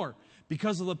worth more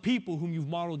because of the people whom you've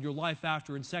modeled your life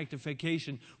after in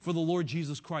sanctification for the Lord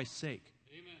Jesus Christ's sake.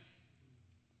 Amen.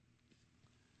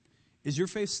 Is your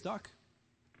faith stuck?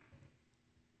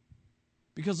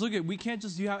 Because look at, we can't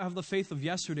just have the faith of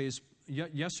yesterday's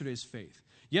faith.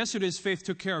 Yesterday's faith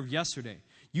took care of yesterday.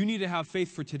 You need to have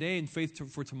faith for today and faith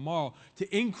for tomorrow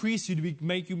to increase you, to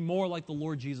make you more like the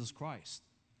Lord Jesus Christ.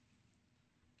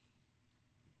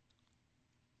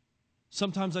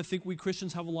 Sometimes I think we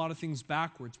Christians have a lot of things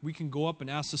backwards. We can go up and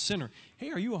ask the sinner,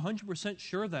 hey, are you 100%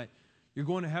 sure that you're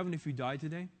going to heaven if you die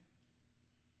today?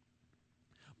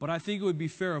 But I think it would be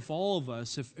fair if all of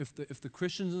us, if the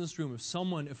Christians in this room,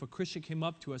 if a Christian came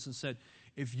up to us and said,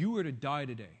 if you were to die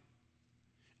today,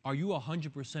 are you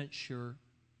 100% sure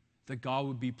that God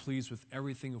would be pleased with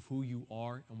everything of who you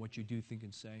are and what you do, think,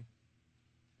 and say?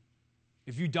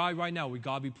 If you die right now, would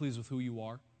God be pleased with who you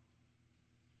are?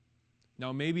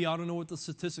 Now, maybe I don't know what the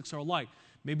statistics are like.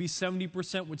 Maybe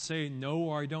 70% would say no,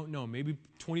 or I don't know. Maybe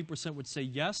 20% would say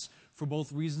yes for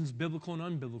both reasons, biblical and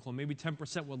unbiblical. Maybe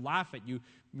 10% would laugh at you,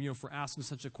 for asking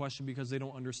such a question because they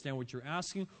don't understand what you're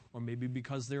asking, or maybe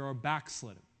because they are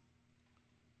backslidden.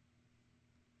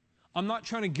 I'm not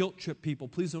trying to guilt trip people.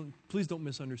 Please don't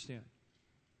misunderstand.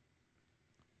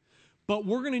 But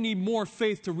we're going to need more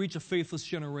faith to reach a faithless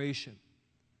generation.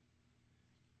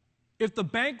 If the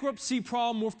bankruptcy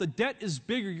problem or if the debt is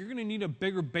bigger, you're going to need a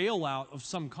bigger bailout of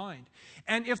some kind.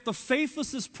 And if the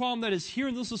faithlessness problem that is here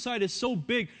in this society is so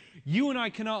big, you and I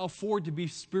cannot afford to be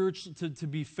to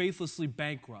be faithlessly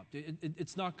bankrupt.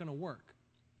 It's not going to work.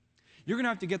 You're going to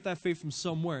have to get that faith from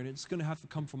somewhere, and it's going to have to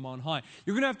come from on high.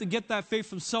 You're going to have to get that faith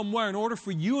from somewhere in order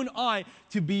for you and I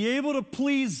to be able to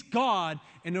please God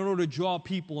and in order to draw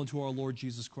people into our Lord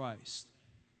Jesus Christ.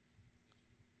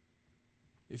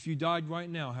 If you died right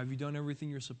now, have you done everything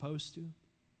you're supposed to?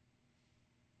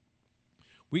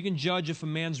 We can judge if a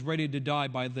man's ready to die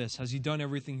by this. Has he done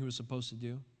everything he was supposed to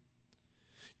do?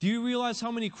 Do you realize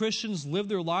how many Christians live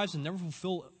their lives and never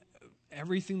fulfill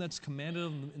everything that's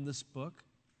commanded in this book?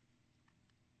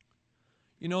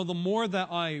 The more that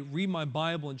I read my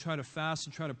Bible and try to fast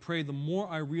and try to pray, the more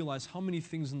I realize how many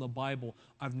things in the Bible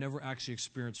I've never actually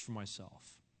experienced for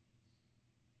myself.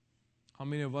 How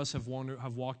many of us have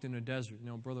walked in a desert?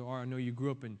 Brother R, I know you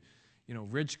grew up in,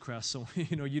 Ridgecrest, so,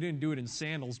 you didn't do it in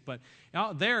sandals, but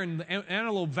out there in the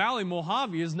Antelope Valley,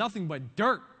 Mojave is nothing but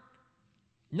dirt.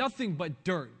 Nothing but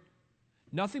dirt.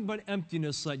 Nothing but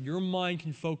emptiness so that your mind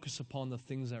can focus upon the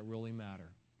things that really matter.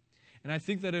 And I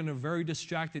think that in a very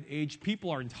distracted age, people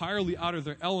are entirely out of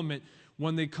their element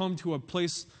when they come to a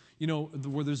place,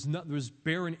 where there's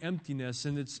barren emptiness,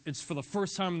 and it's for the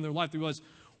first time in their life they realize,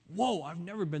 whoa, I've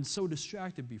never been so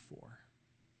distracted before.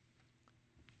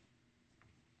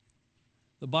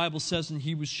 The Bible says in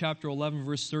Hebrews chapter 11,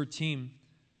 verse 13,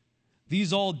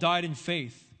 these all died in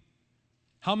faith.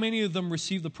 How many of them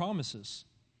received the promises?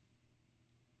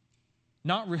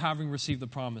 Not having received the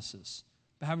promises,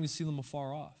 but having seen them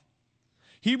afar off.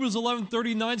 Hebrews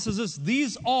 11:39 says this,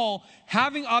 these all,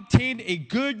 having obtained a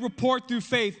good report through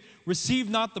faith,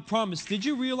 received not the promise. Did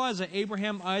you realize that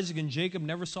Abraham, Isaac, and Jacob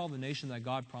never saw the nation that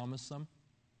God promised them?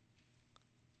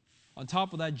 On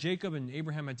top of that, Jacob and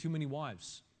Abraham had too many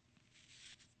wives.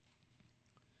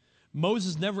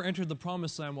 Moses never entered the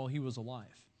promised land while he was alive.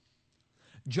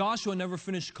 Joshua never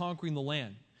finished conquering the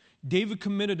land. David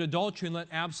committed adultery and let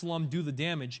Absalom do the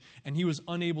damage, and he was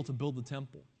unable to build the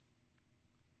temple.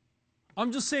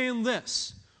 I'm just saying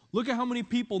this. Look at how many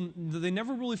people, they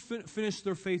never really finished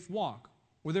their faith walk,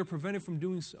 or they're prevented from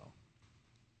doing so.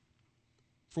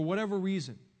 For whatever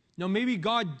reason. Now, maybe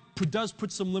God does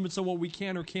put some limits on what we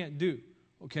can or can't do,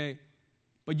 okay?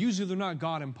 But usually they're not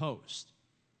God-imposed.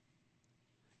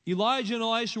 Elijah and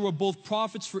Elisha were both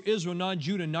prophets for Israel, not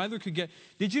Judah. Neither could get...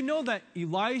 Did you know that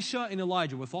Elisha and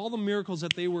Elijah, with all the miracles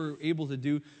that they were able to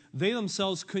do, they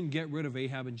themselves couldn't get rid of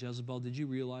Ahab and Jezebel? Did you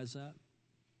realize that?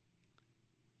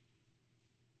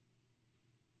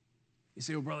 You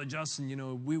say, oh, Brother Justin,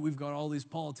 we've got all these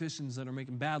politicians that are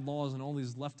making bad laws and all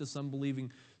these leftist,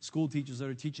 unbelieving school teachers that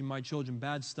are teaching my children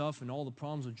bad stuff and all the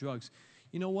problems with drugs.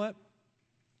 You know what?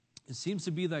 It seems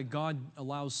to be that God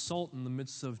allows salt in the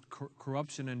midst of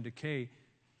corruption and decay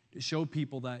to show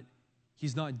people that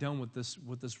He's not done with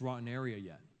this rotten area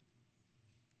yet.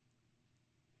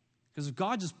 Because if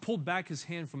God just pulled back His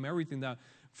hand from everything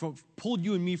pulled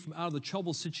you and me from out of the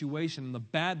troubled situation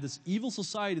and this evil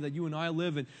society that you and I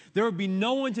live in, there would be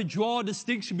no one to draw a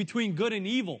distinction between good and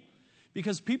evil,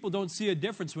 because people don't see a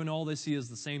difference when all they see is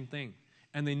the same thing.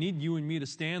 And they need you and me to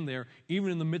stand there,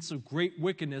 even in the midst of great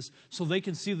wickedness, so they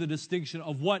can see the distinction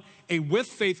of what a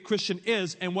with-faith Christian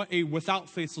is and what a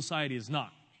without-faith society is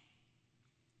not.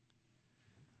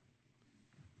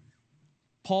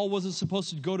 Paul wasn't supposed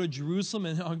to go to Jerusalem,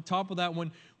 and on top of that,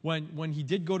 when he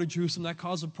did go to Jerusalem, that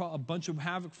caused a bunch of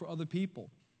havoc for other people.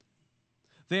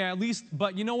 They at least,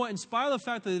 but you know what? In spite of the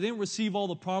fact that they didn't receive all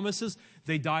the promises,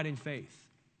 they died in faith.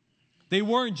 They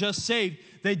weren't just saved.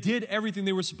 They did everything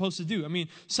they were supposed to do. I mean,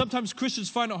 sometimes Christians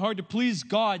find it hard to please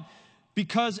God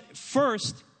because,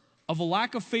 first, of a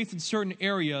lack of faith in certain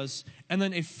areas, and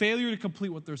then a failure to complete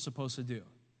what they're supposed to do.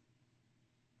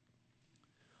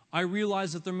 I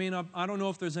realize that I don't know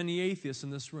if there's any atheists in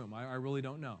this room. I really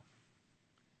don't know.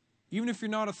 Even if you're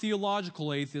not a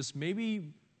theological atheist,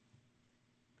 maybe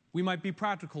we might be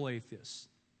practical atheists.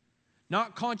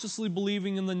 Not consciously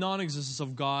believing in the non-existence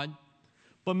of God,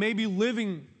 but maybe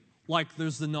living like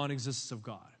there's the non-existence of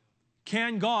God.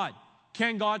 Can God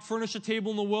furnish a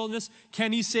table in the wilderness?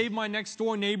 Can He save my next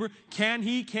door neighbor? Can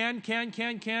He? Can.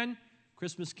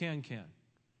 Christmas can.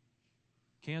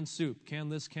 Can soup, can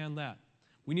this, can that.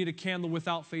 We need to can the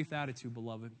without faith attitude,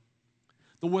 beloved.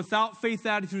 The without faith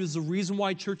attitude is the reason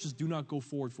why churches do not go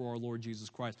forward for our Lord Jesus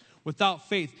Christ. Without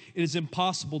faith, it is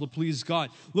impossible to please God.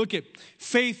 Look at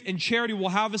faith and charity will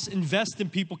have us invest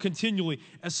in people continually,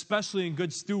 especially in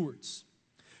good stewards.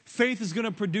 Faith is going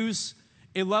to produce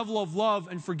a level of love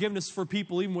and forgiveness for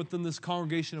people even within this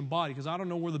congregation and body, because I don't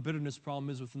know where the bitterness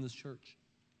problem is within this church.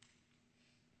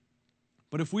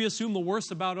 But if we assume the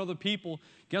worst about other people,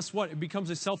 guess what? It becomes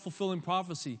a self-fulfilling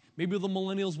prophecy. Maybe the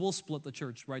millennials will split the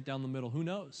church right down the middle. Who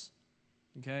knows?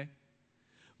 Okay?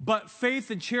 But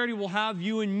faith and charity will have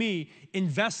you and me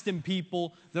invest in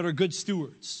people that are good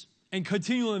stewards and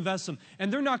continue to invest in them.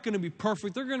 And they're not going to be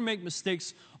perfect. They're going to make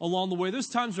mistakes along the way. There's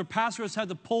times where pastors had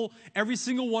to pull every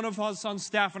single one of us on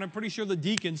staff, and I'm pretty sure the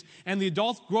deacons and the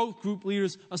adult growth group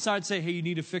leaders aside and say, hey, you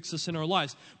need to fix this in our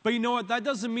lives. But you know what? That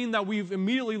doesn't mean that we've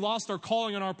immediately lost our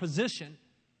calling and our position.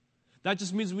 That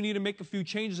just means we need to make a few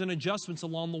changes and adjustments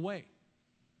along the way.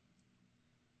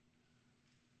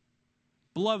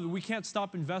 Beloved, we can't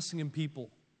stop investing in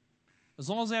people. As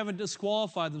long as they haven't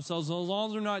disqualified themselves, as long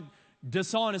as they're not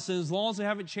dishonest, and as long as they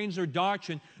haven't changed their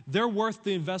doctrine, they're worth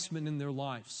the investment in their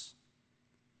lives.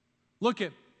 Look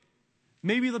at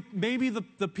maybe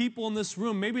the people in this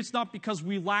room, maybe it's not because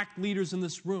we lack leaders in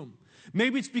this room.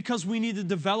 Maybe it's because we need to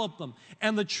develop them.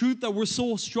 And the truth that we're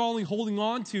so strongly holding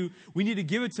on to, we need to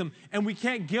give it to them. And we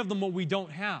can't give them what we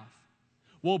don't have.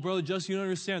 Well, Brother Justin, you don't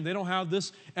understand. They don't have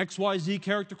this XYZ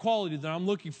character quality that I'm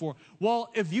looking for. Well,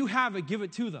 if you have it, give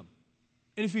it to them.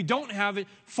 And if you don't have it,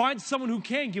 find someone who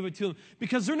can give it to them,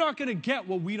 because they're not going to get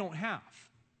what we don't have.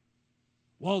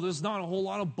 Well, there's not a whole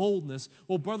lot of boldness.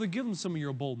 Well, brother, give them some of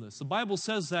your boldness. The Bible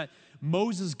says that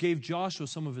Moses gave Joshua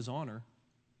some of his honor.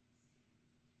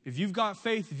 If you've got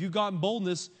faith, if you've got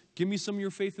boldness, give me some of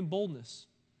your faith and boldness.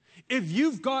 If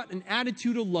you've got an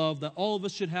attitude of love that all of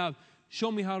us should have,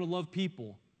 show me how to love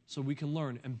people so we can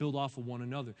learn and build off of one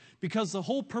another. Because the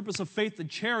whole purpose of faith and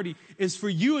charity is for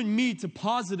you and me to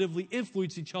positively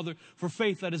influence each other for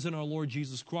faith that is in our Lord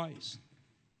Jesus Christ.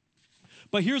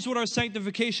 But here's what our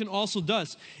sanctification also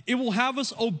does. It will have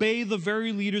us obey the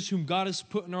very leaders whom God has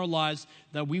put in our lives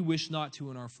that we wish not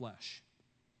to in our flesh.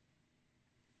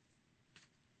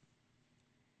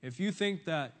 If you think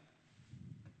that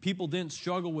people didn't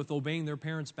struggle with obeying their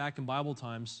parents back in Bible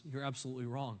times, you're absolutely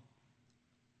wrong.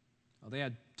 They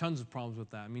had tons of problems with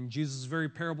that. I mean, Jesus is very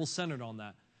parable-centered on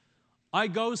that. I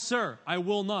go, sir, I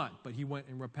will not. But he went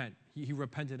and repent. He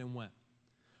repented and went.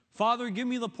 Father, give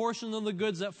me the portion of the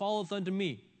goods that falleth unto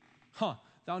me.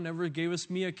 Thou never gavest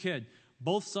me a kid.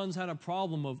 Both sons had a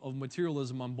problem of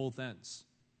materialism on both ends.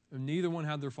 And neither one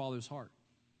had their father's heart.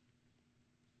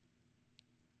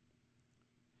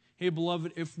 Hey,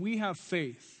 beloved, if we have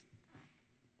faith,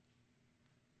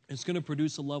 it's going to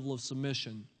produce a level of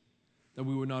submission that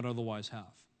we would not otherwise have.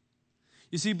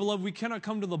 You see, beloved, we cannot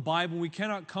come to the Bible. We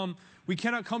cannot come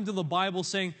to the Bible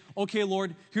saying, okay,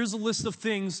 Lord, here's a list of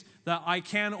things that I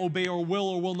can obey or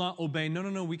will not obey.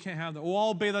 No, we can't have that. Oh,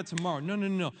 I'll obey that tomorrow.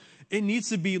 No. It needs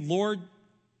to be, Lord,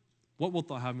 what wilt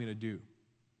thou have me to do?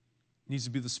 It needs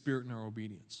to be the Spirit in our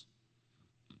obedience.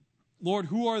 Lord,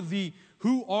 who are the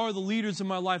leaders in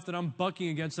my life that I'm bucking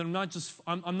against, that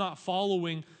I'm not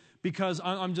following because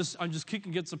I'm just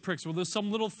kicking against the pricks? Well, there's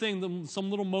some little thing,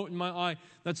 some little mote in my eye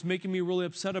that's making me really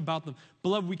upset about them.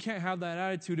 Beloved, we can't have that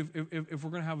attitude if we're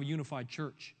going to have a unified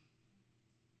church.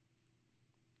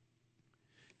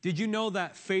 Did you know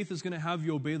that faith is going to have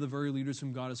you obey the very leaders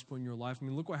whom God has put in your life? I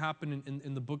mean, look what happened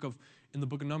in the book of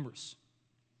Numbers.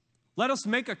 Let us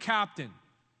make a captain.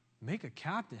 Make a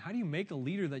captain? How do you make a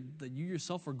leader that you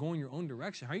yourself are going your own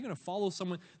direction? How are you going to follow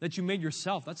someone that you made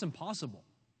yourself? That's impossible.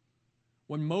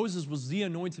 When Moses was the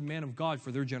anointed man of God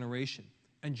for their generation,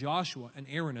 and Joshua and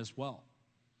Aaron as well.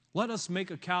 Let us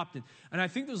make a captain. And I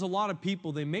think there's a lot of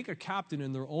people, they make a captain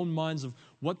in their own minds of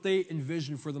what they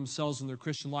envision for themselves in their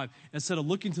Christian life. Instead of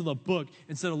looking to the book,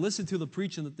 instead of listening to the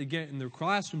preaching that they get in their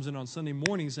classrooms and on Sunday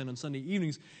mornings and on Sunday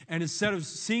evenings, and instead of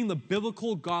seeing the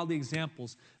biblical, godly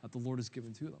examples that the Lord has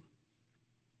given to them.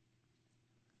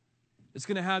 It's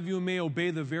going to have you and me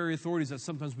obey the very authorities that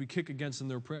sometimes we kick against in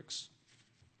their pricks.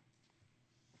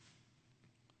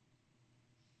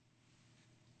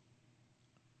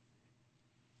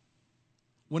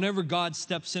 Whenever God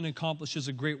steps in and accomplishes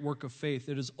a great work of faith,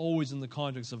 it is always in the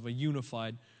context of a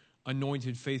unified,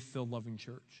 anointed, faith-filled, loving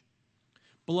church.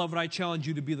 Beloved, I challenge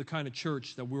you to be the kind of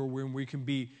church that we can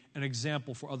be an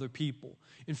example for other people.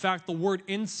 In fact, the word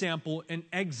ensample and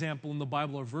example in the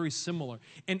Bible are very similar.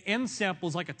 An ensample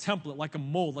is like a template, like a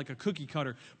mold, like a cookie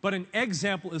cutter. But an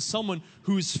example is someone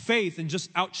whose faith and just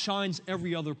outshines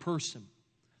every other person.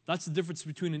 That's the difference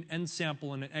between an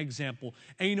ensample and an example.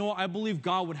 And you know what? I believe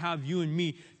God would have you and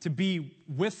me to be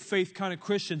with faith kind of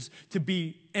Christians, to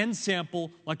be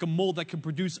ensample, like a mold that can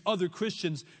produce other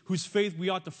Christians whose faith we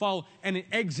ought to follow, and an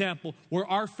example where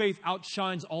our faith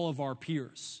outshines all of our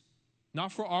peers.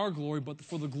 Not for our glory, but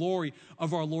for the glory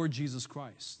of our Lord Jesus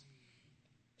Christ.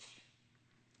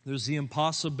 There's the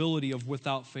impossibility of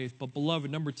without faith. But beloved,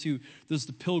 number 2, there's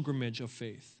the pilgrimage of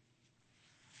faith.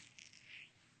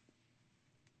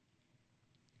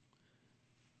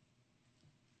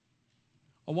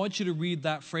 I want you to read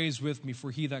that phrase with me, for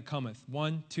he that cometh.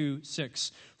 1, 2,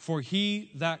 6. For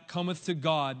he that cometh to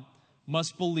God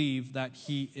must believe that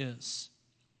he is.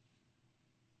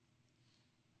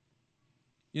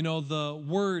 You know, the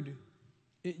word,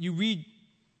 you read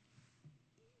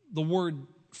the word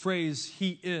phrase,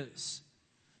 he is.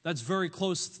 That's very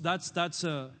close. That's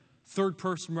a third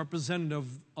person representative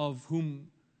of whom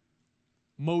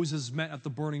Moses met at the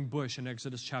burning bush in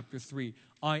Exodus chapter 3.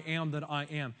 I am that I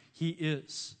am. He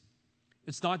is.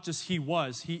 It's not just he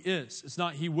was, he is. It's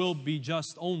not he will be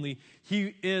just only.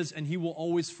 He is and he will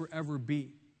always forever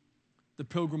be. The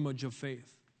pilgrimage of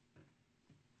faith.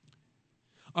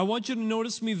 I want you to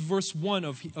notice me verse 1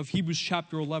 of Hebrews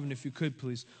chapter 11, if you could,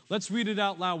 please. Let's read it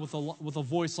out loud with a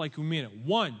voice like we mean it.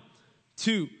 1,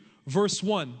 2, verse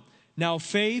 1. Now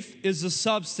faith is the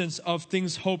substance of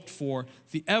things hoped for,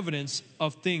 the evidence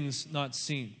of things not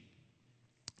seen.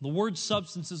 The word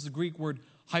substance is the Greek word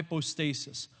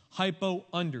hypostasis. Hypo,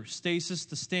 under. Stasis,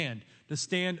 to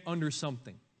stand under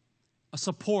something. A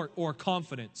support or a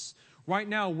confidence. Right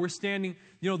now, we're standing,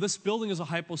 this building is a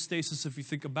hypostasis if you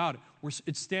think about it.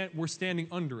 We're standing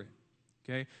under it.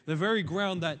 Okay? The very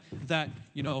ground that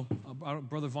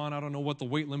Brother Vaughn, I don't know what the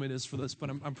weight limit is for this,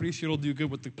 but I'm pretty sure it'll do good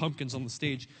with the pumpkins on the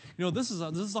stage. This is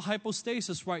a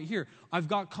hypostasis right here. I've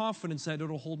got confidence that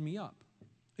it'll hold me up.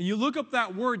 And you look up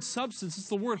that word substance, it's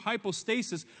the word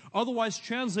hypostasis, otherwise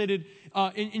translated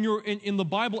in the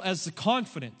Bible as the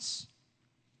confidence.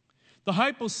 The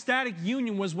hypostatic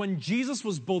union was when Jesus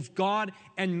was both God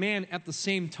and man at the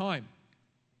same time.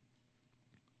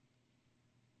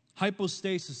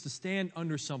 Hypostasis, to stand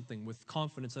under something with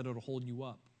confidence that it'll hold you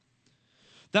up.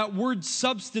 That word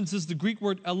substance is the Greek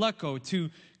word eleko, to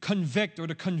convict or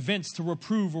to convince, to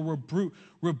reprove or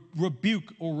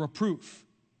rebuke or reproof.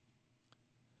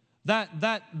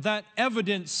 That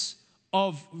evidence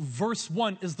of verse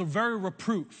 1 is the very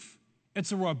reproof.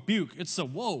 It's a rebuke. It's a,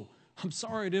 whoa, I'm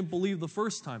sorry I didn't believe the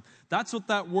first time. That's what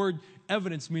that word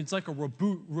evidence means. It's like a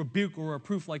rebuke or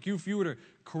reproof. Like if you were to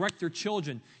correct your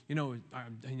children,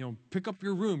 pick up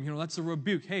your room, that's a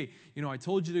rebuke. Hey, I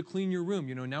told you to clean your room,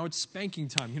 now it's spanking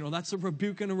time. That's a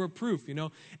rebuke and a reproof,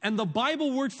 And the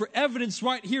Bible word for evidence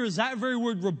right here is that very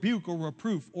word rebuke or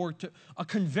reproof, or a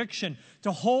conviction,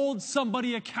 to hold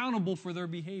somebody accountable for their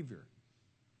behavior.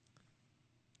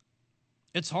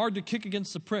 It's hard to kick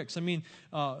against the pricks. I mean,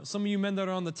 some of you men that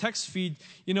are on the text feed,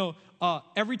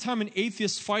 every time an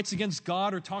atheist fights against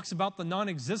God or talks about the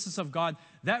non-existence of God,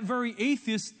 that very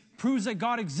atheist proves that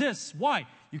God exists. Why?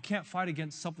 You can't fight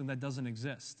against something that doesn't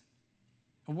exist.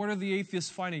 And what are the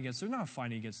atheists fighting against? They're not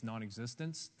fighting against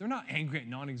non-existence. They're not angry at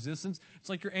non-existence. It's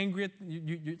like you're angry at,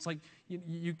 it's like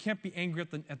you can't be angry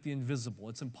at the invisible.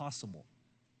 It's impossible.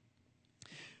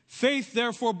 Faith,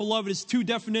 therefore, beloved, is two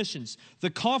definitions. The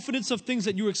confidence of things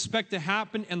that you expect to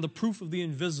happen and the proof of the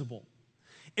invisible.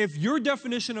 If your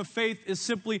definition of faith is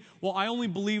simply, well, I only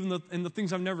believe in the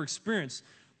things I've never experienced,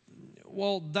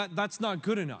 well, that's not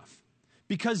good enough.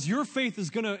 Because your faith is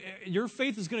going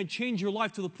to change your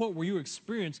life to the point where you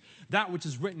experience that which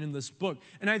is written in this book.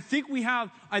 And I think we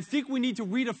need to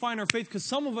redefine our faith, because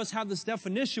some of us have this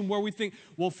definition where we think,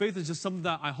 well, faith is just something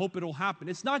that I hope it'll happen.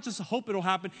 It's not just a hope it'll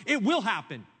happen. It will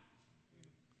happen.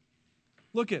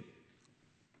 Look at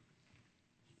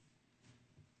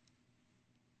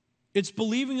It's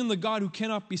believing in the God who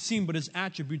cannot be seen, but his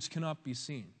attributes cannot be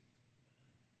seen.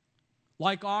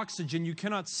 Like oxygen, you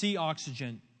cannot see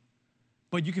oxygen,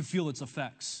 but you can feel its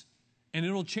effects. And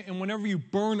it'll change. And whenever you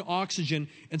burn oxygen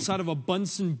inside of a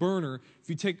Bunsen burner,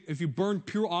 if you burn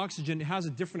pure oxygen, it has a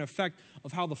different effect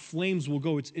of how the flames will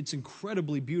go. It's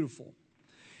incredibly beautiful.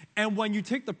 And when you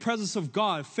take the presence of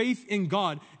God, faith in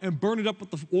God, and burn it up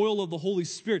with the oil of the Holy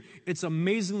Spirit, it's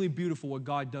amazingly beautiful what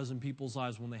God does in people's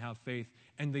lives when they have faith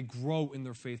and they grow in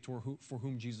their faith for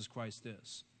whom Jesus Christ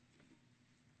is.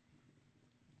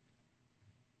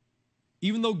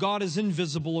 Even though God is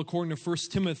invisible, according to 1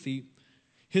 Timothy,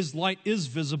 his light is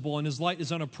visible and his light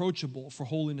is unapproachable for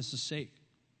holiness' sake.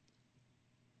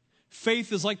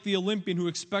 Faith is like the Olympian who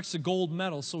expects a gold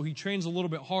medal, so he trains a little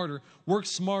bit harder,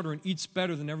 works smarter, and eats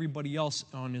better than everybody else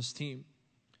on his team.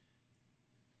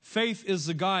 Faith is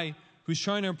the guy who's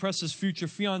trying to impress his future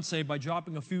fiancée by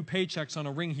dropping a few paychecks on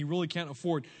a ring he really can't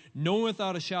afford, knowing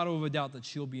without a shadow of a doubt that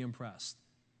she'll be impressed.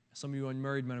 Some of you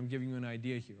unmarried men, I'm giving you an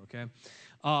idea here, okay?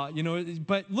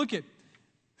 But look at,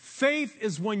 faith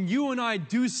is when you and I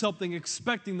do something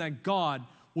expecting that God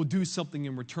will do something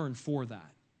in return for that.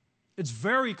 It's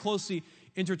very closely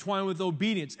intertwined with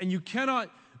obedience, and you cannot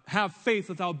have faith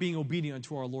without being obedient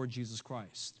to our Lord Jesus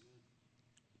Christ.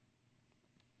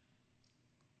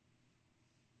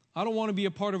 I don't want to be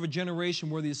a part of a generation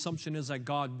where the assumption is that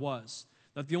God was.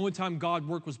 That the only time God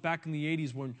worked was back in the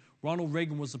 80s when Ronald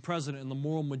Reagan was the president and the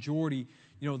moral majority,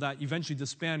 that eventually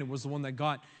disbanded was the one that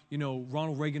got,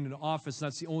 Ronald Reagan into office.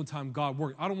 That's the only time God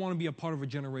worked. I don't want to be a part of a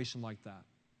generation like that.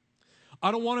 I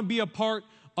don't want to be a part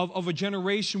of a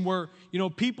generation where,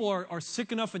 people are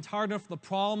sick enough and tired enough of the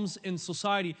problems in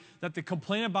society that they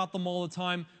complain about them all the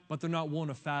time, but they're not willing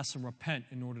to fast and repent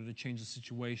in order to change the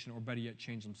situation, or better yet,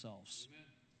 change themselves. Amen.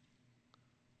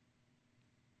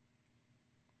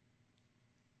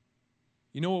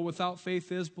 You know what without faith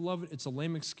is, beloved? It's a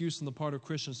lame excuse on the part of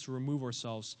Christians to remove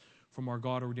ourselves from our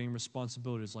God-ordained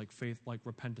responsibilities like faith, like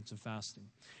repentance and fasting.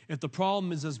 If the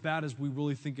problem is as bad as we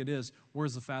really think it is,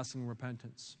 where's the fasting and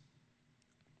repentance?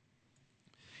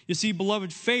 You see,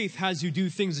 beloved, faith has you do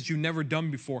things that you've never done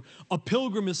before. A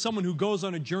pilgrim is someone who goes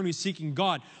on a journey seeking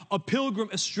God. A pilgrim,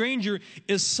 a stranger,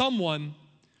 is someone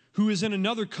who is in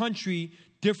another country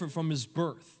different from his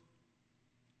birth.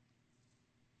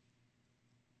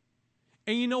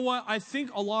 And you know what? I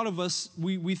think a lot of us,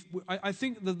 I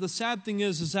think that the sad thing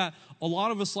is that a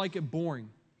lot of us like it boring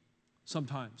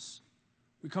sometimes.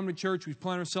 We come to church, we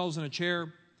plant ourselves in a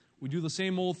chair, we do the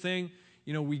same old thing.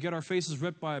 We get our faces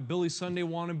ripped by a Billy Sunday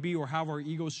wannabe or have our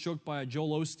egos choked by a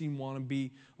Joel Osteen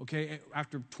wannabe, okay,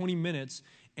 after 20 minutes,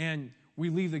 and we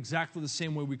leave exactly the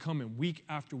same way we come in, week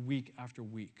after week after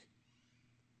week.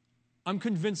 I'm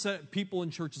convinced that people in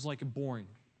churches like it boring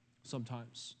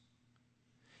sometimes.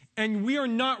 And we are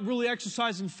not really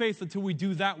exercising faith until we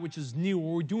do that which is new,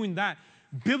 or we're doing that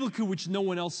biblically which no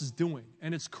one else is doing,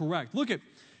 and it's correct.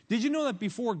 Did you know that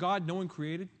before God, no one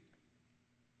created?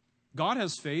 God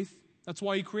has faith. That's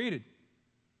why he created.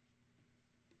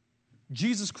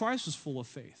 Jesus Christ was full of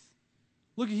faith.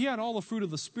 He had all the fruit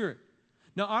of the Spirit.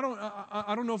 Now,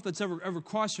 I don't know if that's ever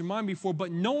crossed your mind before,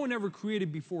 but no one ever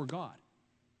created before God.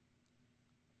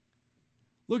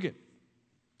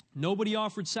 Nobody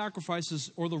offered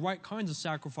sacrifices or the right kinds of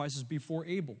sacrifices before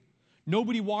Abel.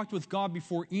 Nobody walked with God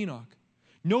before Enoch.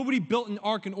 Nobody built an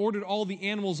ark and ordered all the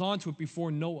animals onto it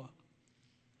before Noah.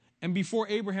 And before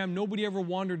Abraham, nobody ever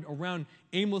wandered around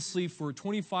aimlessly for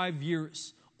 25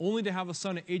 years, only to have a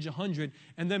son at age 100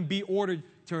 and then be ordered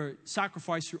to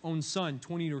sacrifice your own son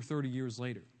 20 or 30 years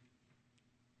later.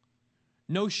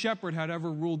 No shepherd had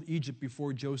ever ruled Egypt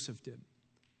before Joseph did.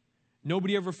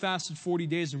 Nobody ever fasted 40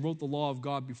 days and wrote the law of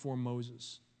God before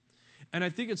Moses. And I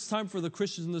think it's time for the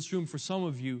Christians in this room, for some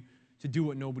of you, to do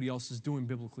what nobody else is doing,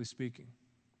 biblically speaking.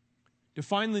 To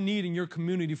find the need in your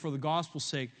community for the gospel's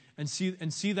sake and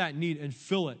see that need and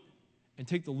fill it and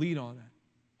take the lead on it.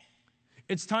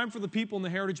 It's time for the people in the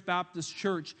Heritage Baptist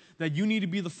Church that you need to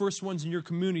be the first ones in your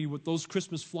community with those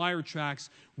Christmas flyer tracts,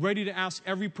 ready to ask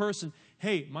every person,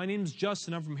 hey, my name is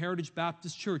Justin, I'm from Heritage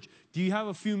Baptist Church. Do you have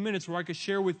a few minutes where I could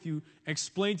share with you,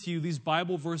 explain to you these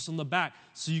Bible verses on the back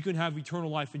so you can have eternal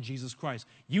life in Jesus Christ?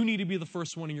 You need to be the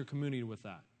first one in your community with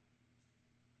that.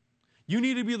 You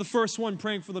need to be the first one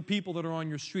praying for the people that are on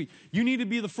your street. You need to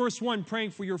be the first one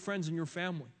praying for your friends and your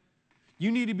family. You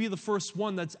need to be the first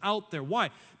one that's out there. Why?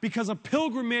 Because a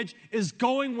pilgrimage is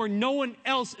going where no one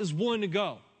else is willing to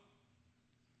go.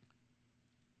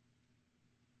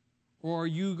 Or are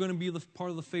you going to be the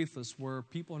part of the faithless where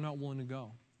people are not willing to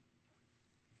go?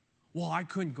 Well, I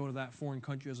couldn't go to that foreign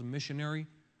country as a missionary.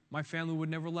 My family would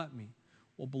never let me.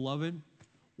 Well, beloved,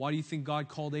 Why do you think God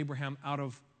called Abraham out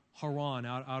of Haran,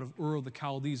 out of Ur of the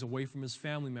Chaldees, away from his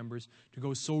family members, to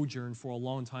go sojourn for a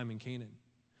long time in Canaan?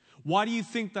 Why do you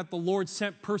think that the Lord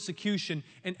sent persecution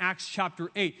in Acts chapter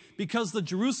 8? Because the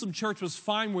Jerusalem church was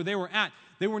fine where they were at.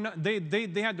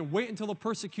 They had to wait until the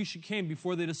persecution came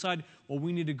before they decided, well,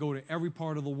 we need to go to every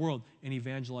part of the world and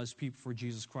evangelize people for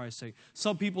Jesus Christ's sake.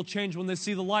 Some people change when they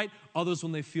see the light, others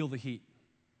when they feel the heat.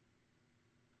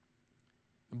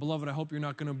 And beloved, I hope you're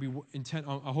not going to be intent.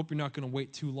 I hope you're not going to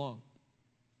wait too long.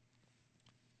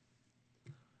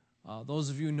 Those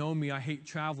of you who know me, I hate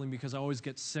traveling because I always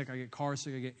get sick. I get car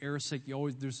sick. I get air sick.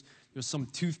 There's some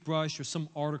toothbrush or some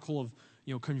article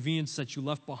of convenience that you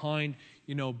left behind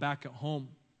back at home.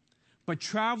 But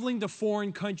traveling to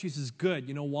foreign countries is good.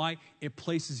 You know why? It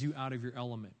places you out of your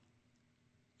element.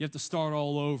 You have to start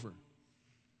all over.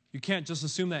 You can't just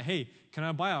assume that, hey, can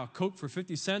I buy a Coke for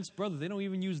 50 cents? Brother, they don't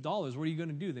even use dollars. What are you going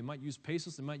to do? They might use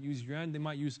pesos. They might use yuan. They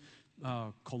might use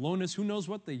colones. Who knows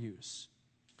what they use?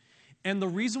 And the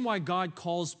reason why God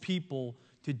calls people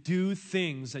to do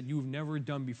things that you've never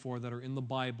done before that are in the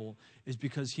Bible is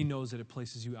because He knows that it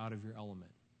places you out of your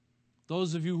element.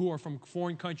 Those of you who are from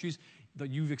foreign countries, that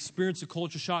you've experienced a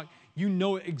culture shock, you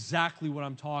know exactly what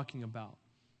I'm talking about.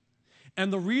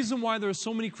 And the reason why there are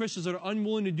so many Christians that are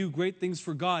unwilling to do great things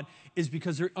for God is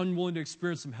because they're unwilling to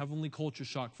experience some heavenly culture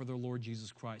shock for their Lord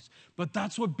Jesus Christ. But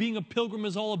that's what being a pilgrim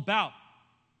is all about.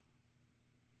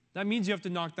 That means you have to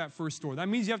knock that first door. That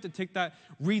means you have to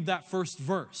read that first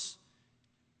verse.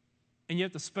 And you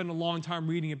have to spend a long time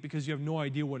reading it because you have no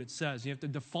idea what it says. You have to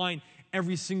define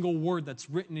every single word that's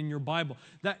written in your Bible.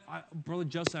 Brother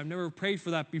Justin, I've never prayed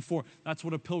for that before. That's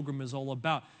what a pilgrim is all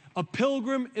about. A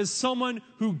pilgrim is someone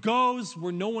who goes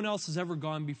where no one else has ever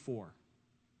gone before.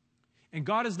 And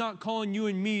God is not calling you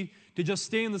and me to just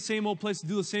stay in the same old place and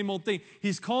do the same old thing.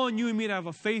 He's calling you and me to have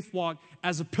a faith walk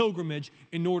as a pilgrimage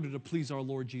in order to please our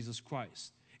Lord Jesus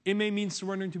Christ. It may mean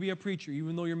surrendering to be a preacher,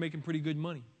 even though you're making pretty good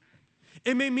money.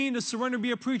 It may mean to surrender to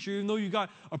be a preacher, even though you got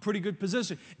a pretty good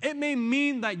position. It may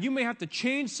mean that you may have to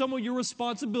change some of your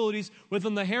responsibilities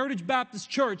within the Heritage Baptist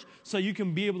Church so you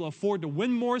can be able to afford to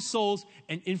win more souls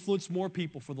and influence more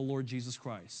people for the Lord Jesus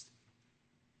Christ.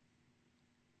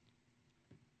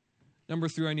 Number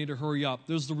 3, I need to hurry up.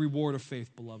 There's the reward of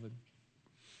faith, beloved.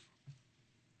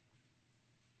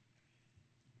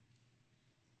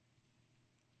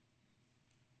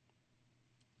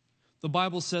 The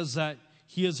Bible says that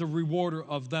He is a rewarder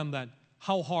of them that,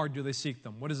 how hard do they seek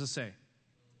them? What does it say?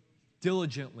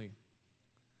 Diligently.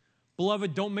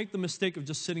 Beloved, don't make the mistake of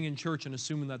just sitting in church and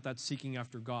assuming that that's seeking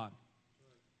after God.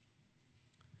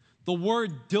 The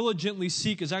word diligently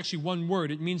seek is actually one word.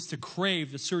 It means to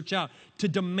crave, to search out, to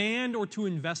demand or to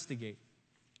investigate.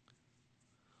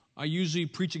 I usually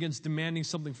preach against demanding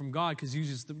something from God because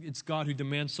usually it's God who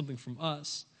demands something from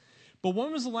us. But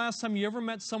when was the last time you ever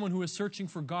met someone who was searching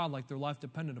for God like their life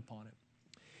depended upon it?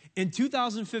 In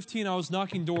 2015, I was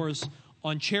knocking doors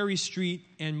on Cherry Street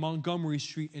and Montgomery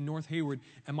Street in North Hayward,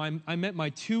 and I met my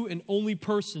 2 and only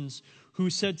persons who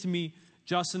said to me,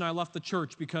 Justin, I left the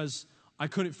church because I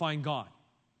couldn't find God.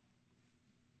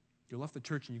 You left the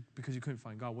church because you couldn't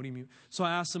find God. What do you mean? So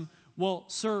I asked him, well,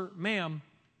 sir, ma'am,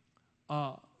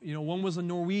 one was a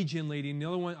Norwegian lady, and the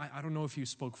other one, I don't know if you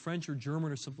spoke French or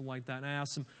German or something like that. And I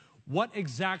asked him, what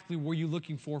exactly were you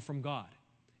looking for from God?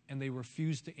 And they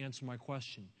refused to answer my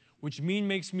question, which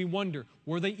makes me wonder,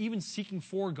 were they even seeking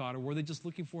for God, or were they just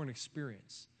looking for an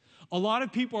experience? A lot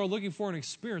of people are looking for an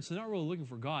experience. They're not really looking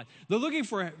for God. They're looking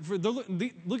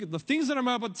look at the things that I'm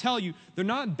about to tell you. They're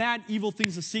not bad, evil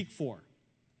things to seek for.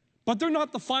 But they're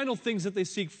not the final things that they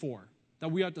seek for, that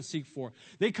we have to seek for.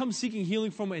 They come seeking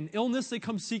healing from an illness. They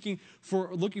come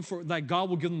looking for that God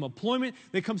will give them employment.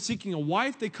 They come seeking a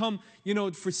wife. They come,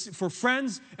 for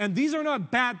friends. And these are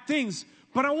not bad things.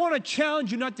 But I want to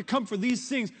challenge you not to come for these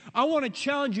things. I want to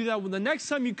challenge you that when the next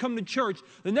time you come to church,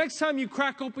 the next time you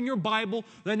crack open your Bible,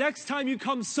 the next time you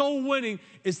come soul winning,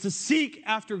 is to seek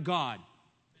after God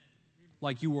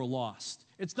like you were lost.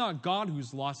 It's not God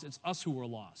who's lost, it's us who are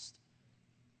lost.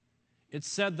 It's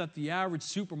said that the average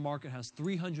supermarket has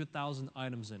 300,000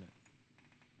 items in it.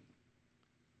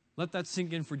 Let that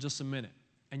sink in for just a minute.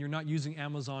 And you're not using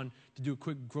Amazon to do a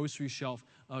quick grocery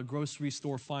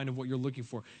store find of what you're looking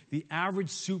for. The average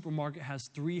supermarket has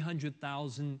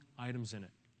 300,000 items in it.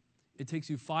 It takes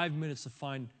you 5 minutes to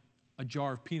find a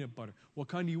jar of peanut butter. What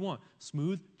kind do you want?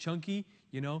 Smooth, chunky,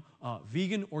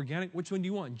 vegan, organic? Which one do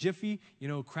you want? Jiffy,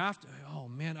 Kraft? Oh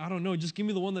man, I don't know. Just give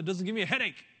me the one that doesn't give me a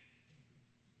headache.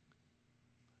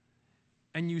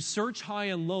 And you search high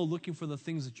and low looking for the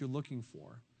things that you're looking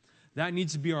for. That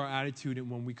needs to be our attitude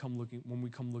when we come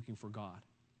looking for God.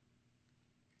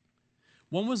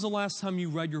 When was the last time you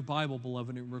read your Bible,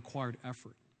 beloved, and it required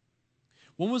effort?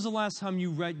 When was the last time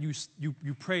you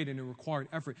prayed and it required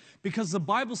effort? Because the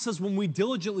Bible says when we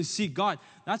diligently seek God,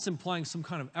 that's implying some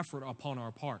kind of effort upon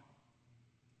our part.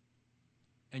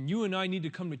 And you and I need to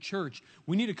come to church.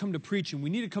 We need to come to preaching. We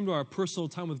need to come to our personal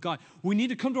time with God. We need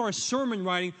to come to our sermon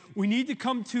writing. We need to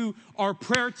come to our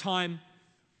prayer time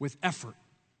with effort,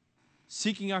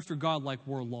 seeking after God like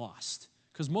we're lost.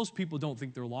 Because most people don't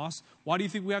think they're lost. Why do you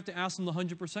think we have to ask them the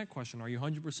 100% question? Are you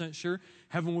 100% sure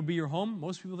heaven would be your home?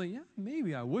 Most people think, yeah,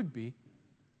 maybe I would be.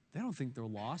 They don't think they're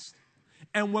lost.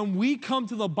 And when we come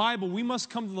to the Bible, we must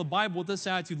come to the Bible with this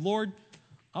attitude: Lord,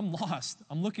 I'm lost.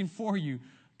 I'm looking for you.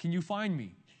 Can you find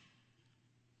me?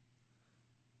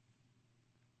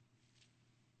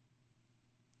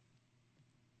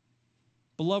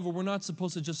 Beloved, we're not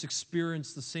supposed to just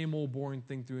experience the same old boring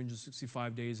thing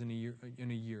 365 days in a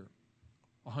year.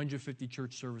 150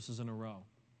 church services in a row.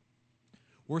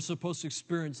 We're supposed to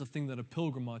experience the thing that a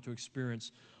pilgrim ought to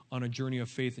experience on a journey of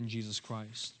faith in Jesus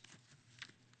Christ.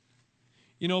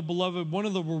 You know, beloved, one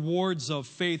of the rewards of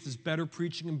faith is better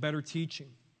preaching and better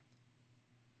teaching.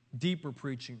 Deeper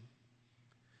preaching.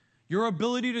 Your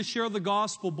ability to share the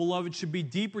gospel, beloved, should be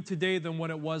deeper today than what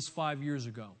it was 5 years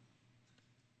ago,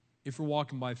 if we're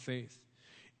walking by faith.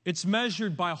 It's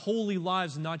measured by holy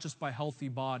lives and not just by healthy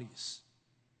bodies.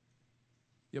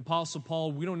 The Apostle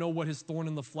Paul, we don't know what his thorn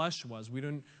in the flesh was. We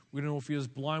don't know if he was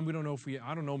blind. We don't know if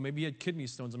I don't know, maybe he had kidney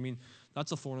stones. I mean,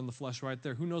 that's a thorn in the flesh right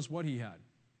there. Who knows what he had?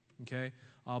 Okay?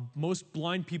 Most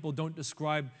blind people don't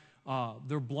describe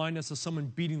their blindness as someone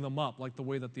beating them up like the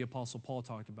way that the Apostle Paul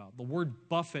talked about. The word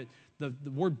buffet, the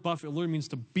word buffet literally means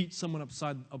to beat someone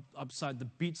upside, to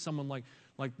beat someone like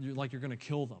you're going to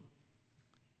kill them.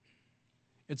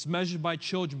 It's measured by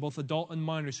children, both adult and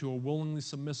minors, who are willingly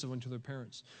submissive unto their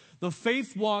parents. The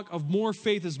faith walk of more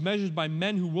faith is measured by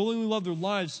men who willingly love their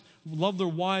wives,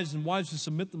 and wives who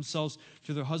submit themselves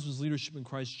to their husband's leadership in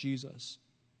Christ Jesus.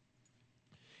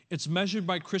 It's measured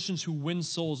by Christians who win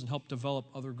souls and help develop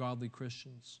other godly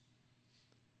Christians.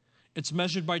 It's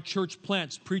measured by church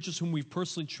plants, preachers whom we've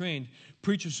personally trained,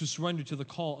 preachers who surrender to the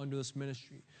call under this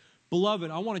ministry. Beloved,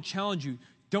 I want to challenge you.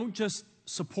 Don't just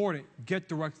support it. Get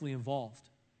directly involved.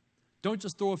 Don't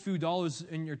just throw a few dollars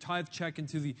in your tithe check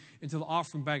into the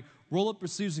offering bag. Roll up your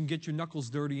sleeves and get your knuckles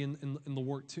dirty in the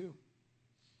work too.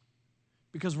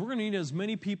 Because we're going to need as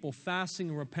many people fasting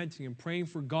and repenting and praying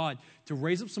for God to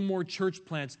raise up some more church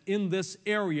plants in this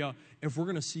area if we're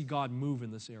going to see God move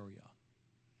in this area.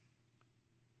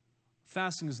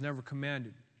 Fasting is never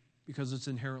commanded because it's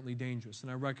inherently dangerous.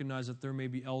 And I recognize that there may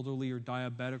be elderly or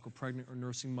diabetic or pregnant or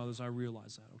nursing mothers. I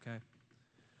realize that, okay?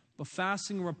 But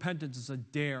fasting and repentance is a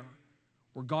dare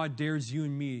where God dares you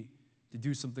and me to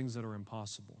do some things that are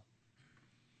impossible.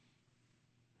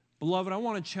 Beloved, I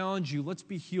want to challenge you. Let's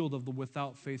be healed of the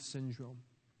without faith syndrome.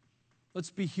 Let's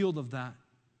be healed of that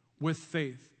with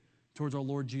faith towards our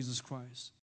Lord Jesus Christ.